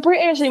 like, you're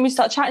British, and we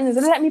start chatting and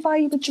they let me buy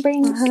you a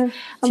drink. Do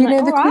you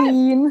know the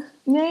Queen?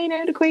 Yeah, you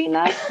know the Queen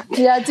now.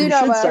 Yeah, I do know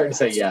her. You should start to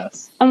say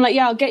yes. I'm like,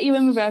 yeah, I'll get you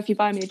in with her if you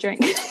buy me a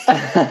drink.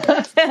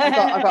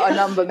 I've got a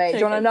number, mate. Do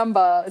you want a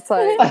number? It's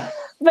like...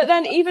 But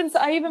then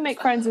I even make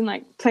friends in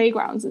like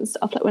playgrounds and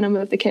stuff, like when I'm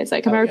with the kids.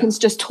 Like, Americans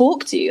just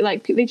talk to you,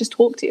 like they just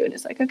talk to you, and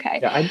it's like, okay.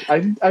 Yeah,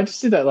 I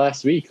just did that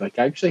last week. Like,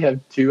 I actually have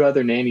 2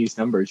 other nannies'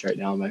 numbers right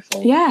now on my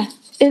phone. Yeah,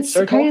 it's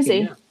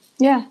crazy. Talking,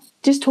 yeah,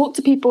 just talk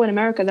to people in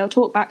America; they'll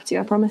talk back to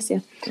you. I promise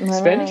you.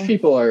 Spanish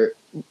people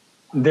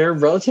they're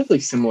relatively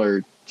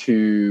similar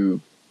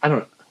to I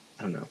don't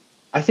know.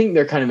 I think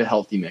they're kind of a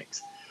healthy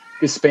mix.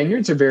 The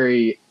Spaniards are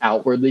very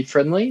outwardly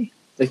friendly.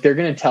 Like, they're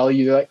going to tell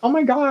you, they're like, oh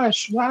my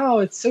gosh, wow,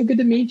 it's so good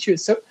to meet you.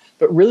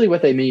 But really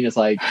what they mean is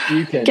like,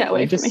 you can get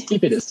away just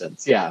keep a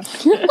distance. Yeah.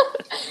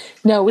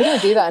 No, we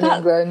don't do that in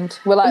England.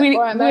 We're like,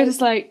 we're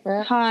just like,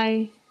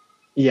 hi.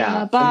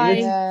 Yeah. Bye.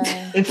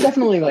 It's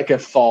definitely like a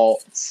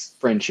false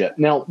friendship.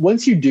 Now,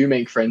 once you do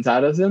make friends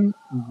out of them,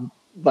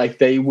 like,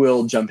 they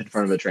will jump in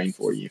front of a train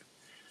for you.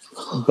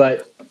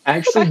 But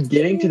actually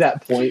getting to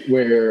that point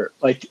where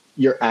like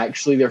you're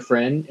actually their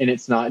friend and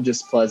it's not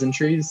just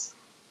pleasantries.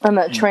 And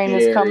that train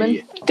is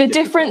coming. The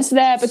difference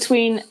there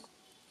between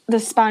the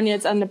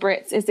Spaniards and the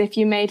Brits is if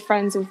you made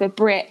friends with a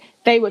Brit,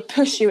 they would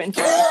push you in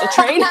front of the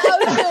train. I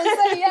was going to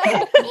say,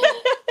 yeah.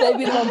 They'd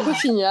be the one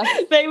pushing you.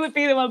 They would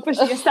be the one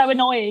pushing you. So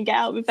annoying. Get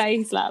out of my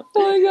face, love.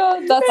 Oh my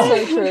God, that's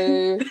so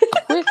true.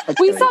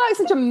 We sound like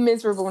such a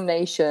miserable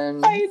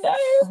nation. I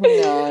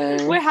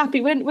know. We're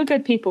happy. We're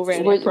good people,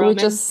 really. We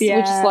just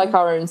like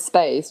our own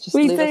space. Just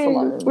leave us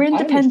alone. We're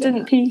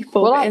independent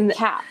people. We're like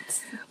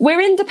cats. We're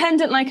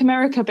independent like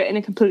America, but in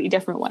a completely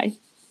different way.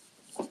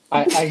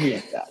 I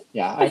get that.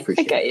 Yeah, I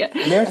appreciate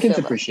it. Americans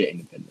appreciate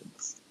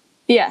independence.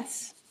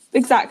 Yes,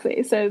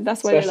 exactly. So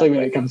that's why, especially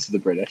when it comes to the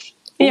British.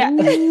 Yeah.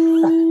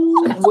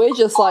 We're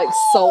just like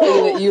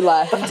salty that you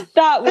left.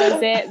 That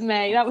was it,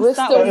 mate. That was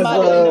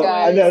low,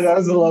 guys. I know, that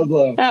was a low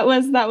blow. That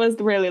was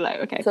really low.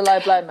 Okay. It's a low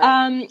blow,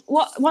 mate.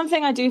 One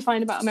thing I do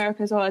find about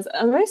America as well is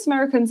most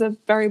Americans are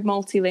very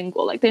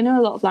multilingual. Like, they know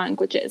a lot of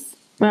languages,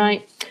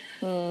 right?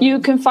 You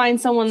can find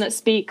someone that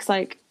speaks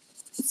like,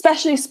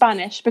 especially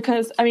Spanish,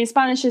 because I mean,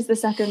 Spanish is the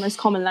second most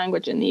common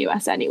language in the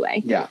US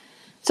anyway. Yeah.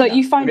 So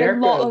you find a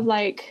lot of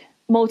like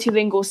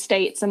multilingual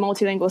states and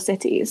multilingual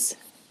cities.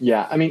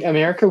 Yeah, I mean,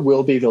 America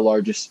will be the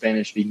largest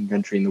Spanish-speaking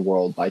country in the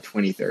world by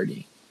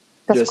 2030.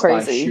 That's just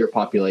crazy. By sheer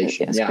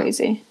population. That's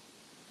crazy.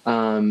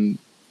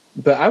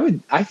 But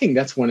I think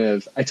that's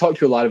I talked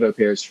to a lot of au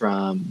pairs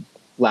from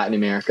Latin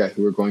America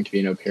who are going to be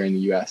an au pair in the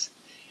U.S.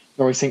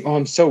 They're always saying, oh,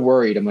 I'm so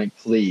worried. I'm like,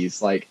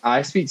 please, like,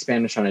 I speak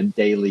Spanish on a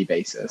daily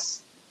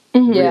basis.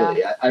 Mm-hmm.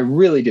 Really, I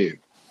really do.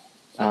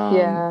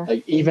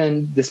 Like,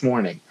 even this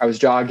morning, I was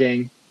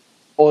jogging.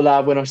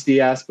 Hola, buenos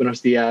dias,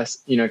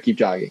 keep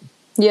jogging.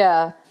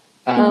 Yeah.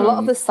 And a lot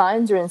of the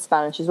signs are in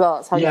Spanish as well.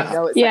 That's how you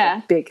know it's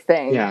like a big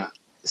thing. Yeah.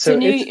 So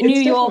New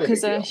York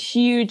is a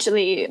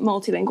hugely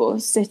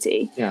multilingual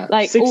city. Yeah.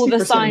 Like, all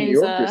the signs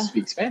New Yorkers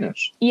speak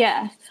Spanish.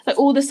 Yeah. Like,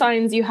 all the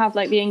signs you have,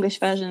 like the English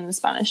version and the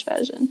Spanish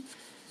version.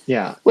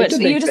 Yeah. Which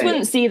you just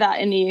wouldn't see that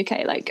in the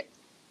UK. Like,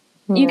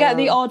 you get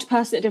the odd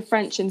person that did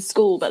French in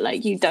school, but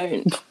like we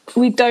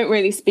don't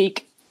really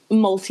speak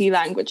multi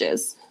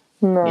languages.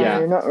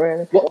 No, not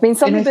really. Well, I mean,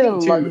 some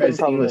people in London as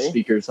English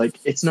speakers, like,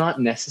 it's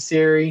not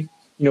necessary.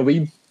 You know,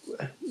 we,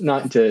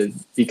 not to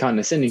be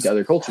condescending to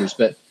other cultures,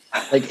 but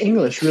like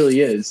English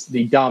really is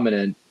the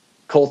dominant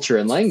culture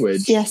and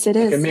language. Yes, it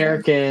is.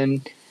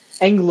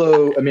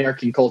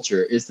 Anglo-American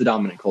culture is the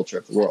dominant culture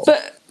of the world.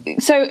 But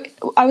so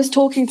I was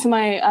talking to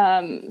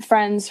my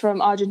friends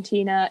from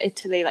Argentina,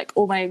 Italy, like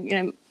all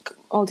my,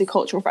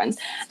 multicultural friends.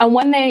 And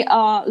when they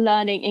are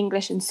learning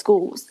English in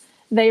schools,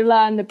 they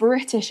learn the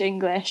British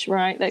English,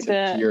 right? Like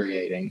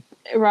infuriating.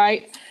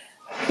 Right.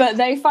 But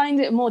they find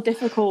it more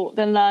difficult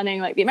than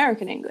learning like the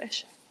American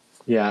English.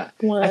 Yeah.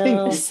 Wow. I think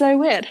it's so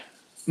weird.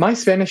 My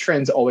Spanish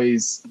friends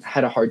always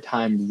had a hard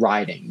time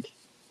writing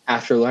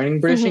after learning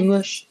British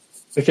English.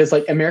 Because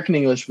like American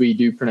English, we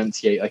do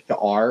pronunciate like the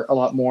R a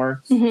lot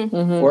more,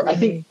 or I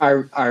think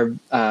our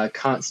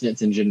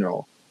consonants in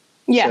general.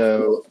 Yeah.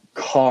 So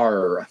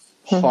car,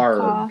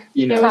 park,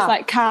 It was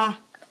like car.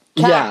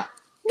 Yeah,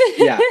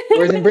 yeah.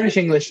 Whereas in British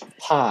English,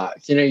 park.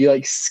 You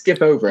like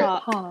skip over it.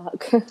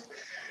 Park.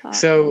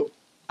 So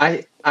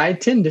I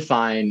tend to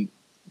find,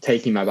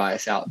 taking my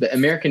bias out, that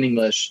American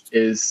English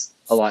is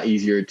a lot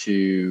easier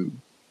to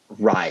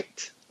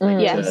write.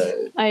 Yes,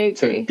 I agree.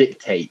 To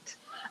dictate.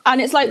 And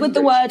it's like with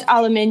the word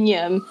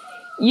aluminium,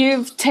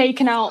 you've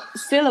taken out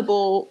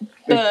syllable,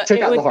 but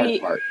it would be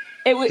part.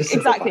 It would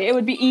exactly. It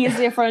would be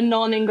easier for a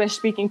non-English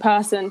speaking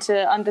person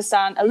to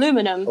understand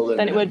aluminum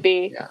than it would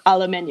be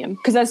aluminium,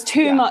 because there's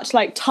too much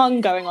like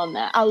tongue going on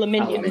there.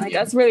 Aluminium. Like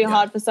that's really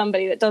hard for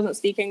somebody that doesn't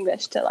speak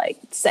English to like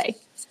say.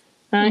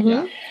 Right?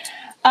 Yeah.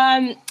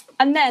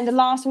 And then the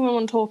last one we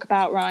want to talk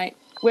about, right,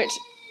 which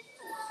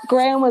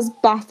Graham was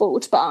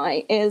baffled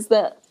by, is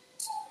that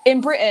in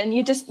Britain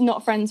you're just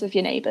not friends with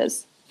your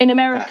neighbours. In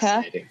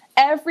America,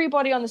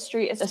 everybody on the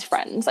street is just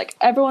friends. Like,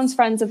 everyone's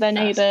friends with their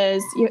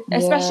neighbours,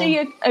 especially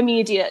your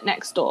immediate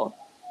next door.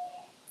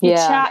 You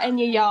chat in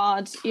your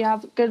yard. You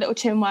have a good little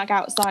chinwag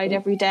outside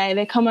every day.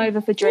 They come over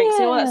for drinks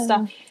and all that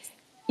stuff.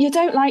 You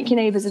don't like your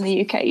neighbours in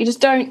the UK. You just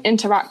don't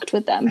interact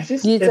with them.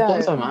 It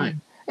blows my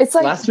mind. It's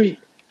like... Last week,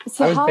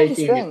 I was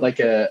baking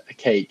like a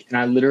cake, and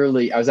I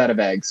was out of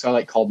eggs, so I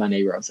like called my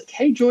neighbor. I was like,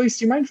 "Hey Joyce,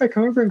 do you mind if I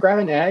come over and grab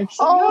an egg?" She's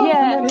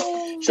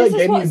like, She like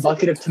gave me a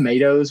bucket of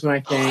tomatoes when I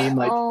came.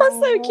 Like, that's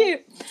so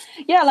cute.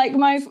 Yeah, like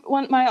my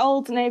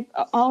old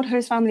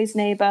host family's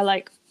neighbor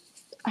like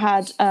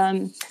had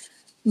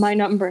my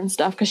number and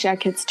stuff because she had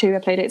kids too. I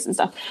play dates and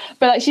stuff.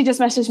 But like she just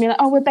messaged me like,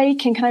 "Oh, we're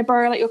baking. Can I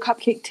borrow like your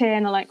cupcake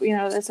tin?" Or like,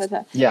 this or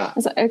that. Yeah. I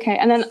was like, okay.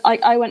 And then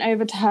like I went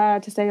over to her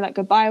to say like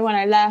goodbye when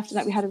I left, and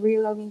like we had a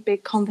really long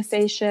big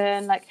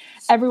conversation. Like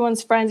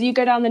everyone's friends. You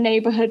go down the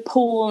neighborhood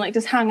pool and like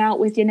just hang out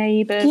with your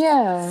neighbors.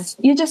 Yeah.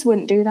 You just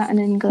wouldn't do that in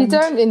England. You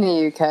don't in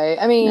the UK.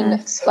 I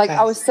mean, like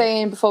I was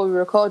saying before we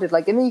recorded,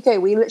 like in the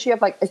UK we literally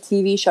have like a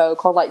TV show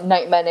called like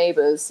Nightmare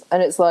Neighbours,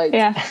 and it's like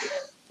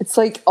it's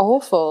like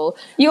awful.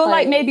 You'll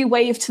like maybe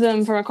wave to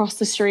them from across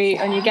the street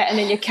and you're getting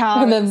in your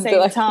car at the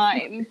same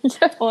time.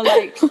 Or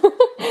like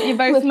you're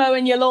both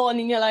mowing your lawn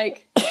and you're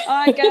like,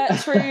 "Hi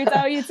Gertrude,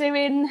 how are you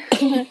doing?"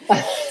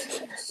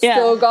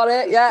 Still got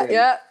it.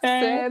 Yeah.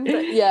 Same.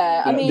 But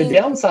yeah, I mean, the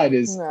downside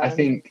is I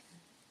think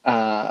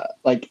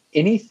like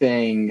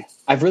anything,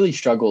 I've really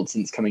struggled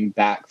since coming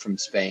back from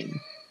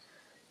Spain,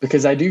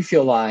 because I do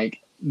feel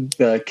like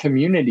the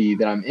community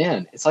that I'm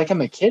in, it's like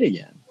I'm a kid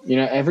again.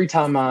 Every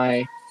time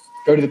I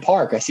go to the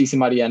park, I see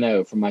somebody I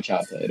know from my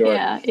childhood, or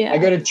I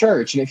go to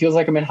church and it feels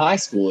like I'm in high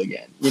school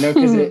again,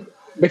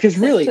 because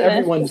really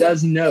everyone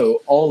does know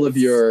all of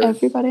your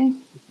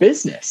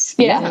business.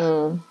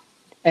 Yeah.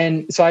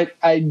 And so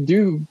I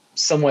do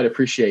somewhat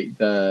appreciate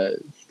the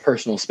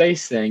personal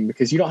space thing,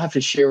 because you don't have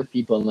to share with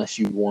people unless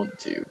you want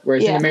to.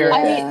 Whereas in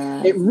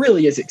America, it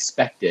really is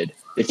expected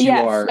that you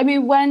are. I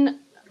mean, when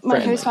my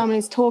host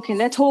family's talking,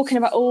 they're talking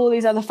about all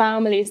these other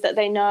families that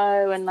they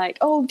know, and like,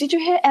 "Oh, did you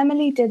hear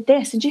Emily did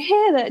this? Did you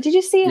hear that? Did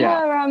you see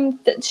her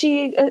that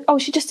she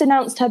she just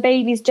announced her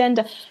baby's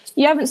gender?"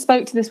 You haven't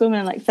spoke to this woman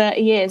in like 30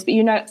 years, but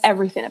you know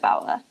everything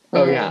about her.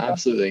 Oh yeah,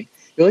 absolutely.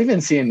 You'll even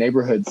see in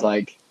neighborhoods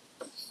like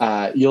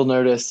you'll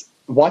notice,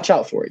 watch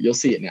out for it. You'll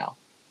see it now.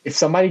 If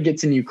somebody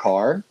gets a new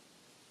car,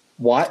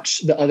 watch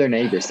the other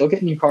neighbors. They'll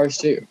get new cars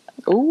too.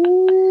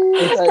 Ooh,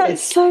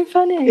 that's so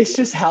funny. It's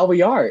just how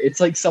we are. It's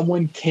like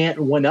someone can't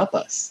one up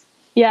us.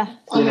 Yeah.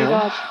 Oh my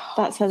God,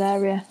 that's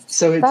hilarious.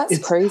 So it's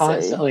crazy.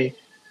 Constantly.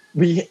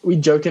 We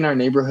joked in our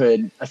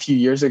neighborhood a few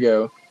years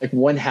ago, like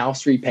one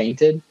house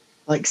repainted,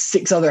 like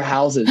 6 other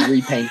houses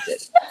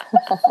repainted.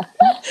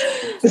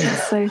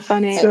 That's so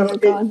funny. Oh my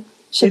God.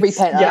 Should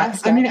repaint that? Yeah,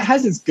 I mean, it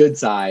has its good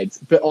sides,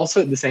 but also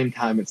at the same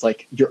time, it's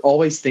like you're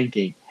always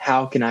thinking,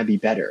 how can I be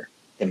better?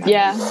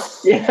 Yeah.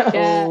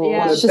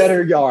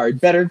 Better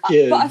yard, better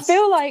kids. But I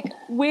feel like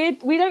we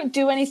don't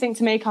do anything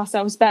to make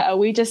ourselves better.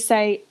 We just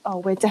say, "Oh,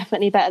 we're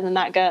definitely better than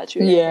that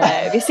Gertrude." Yeah.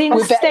 Have you seen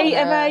the state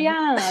of her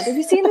yard? Have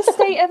you seen the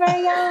state of her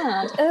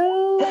yard?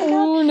 Oh my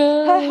God.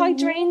 No. Her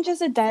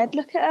hydrangeas are dead.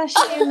 Look at her.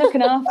 She ain't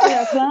looking after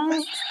her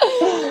plants.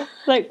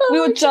 Like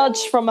we would judge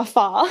from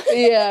afar.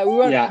 Yeah, we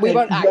won't.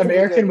 The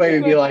American way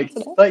would be like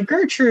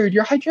Gertrude,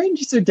 your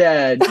hydrangeas are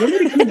dead. You want me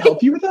to come and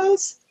help you with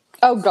those?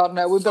 Oh God,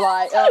 no! We'd be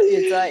like, "Oh,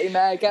 you dirty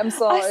Meg, get them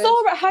sorted." I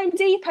saw her at Home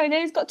Depot, and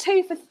he's got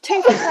two for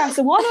price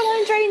and one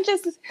on Home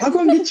Rangers. I'll go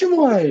and get you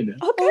one.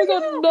 Oh my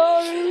God,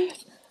 no!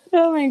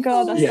 Oh my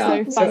God, that's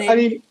so funny. I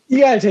mean, you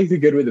gotta take the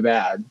good with the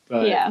bad,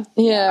 but yeah.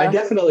 I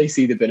definitely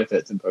see the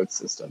benefits in both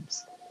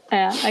systems.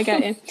 Yeah, I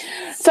get you.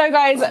 So,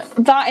 guys,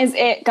 that is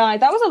it, guys.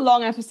 That was a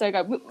long episode,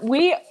 guys.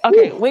 We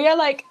are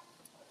like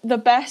the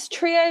best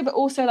trio, but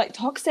also like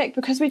toxic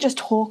because we just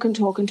talk and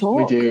talk and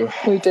talk. We do,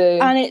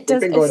 and it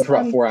does. We've been going for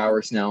about 4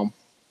 hours now.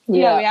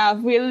 Yeah, we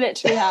have. We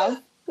literally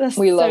have. That's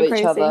we love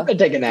crazy. each other. I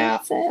take a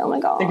nap. Oh my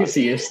God. I can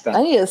see your stuff.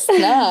 I need a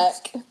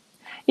snack.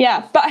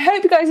 Yeah, but I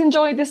hope you guys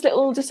enjoyed this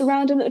little, just a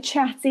random little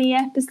chatty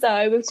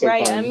episode with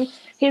Graham.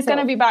 He's going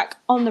to be back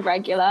on the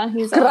regular.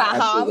 He's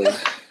Graham.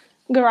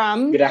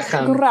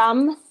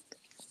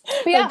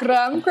 Yeah.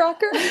 Graham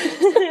cracker.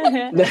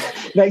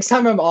 Next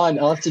time I'm on,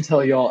 I'll have to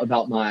tell y'all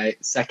about my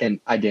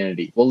second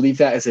identity. We'll leave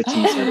that as a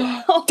teaser.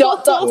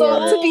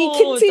 To be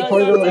continued.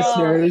 For the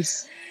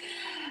listeners.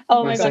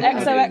 Oh my God,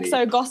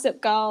 XOXO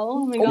Gossip Girl.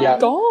 Oh my God. Yeah,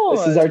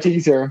 this is our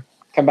teaser.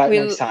 Come back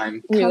next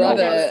time. We love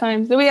it.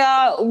 So we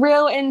are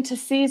real into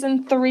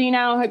season 3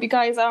 now. I hope you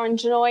guys are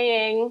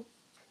enjoying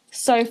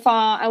so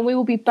far, and we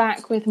will be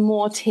back with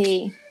more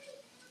tea.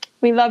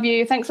 We love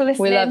you. Thanks for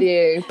listening. We love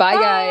you. Bye,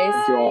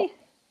 guys. Bye.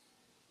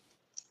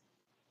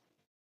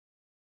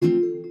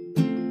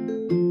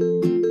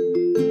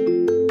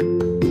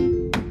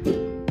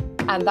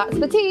 And that's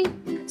the tea.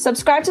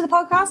 Subscribe to the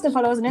podcast and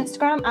follow us on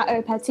Instagram at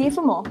OPEDT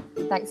for more.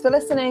 Thanks for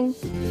listening.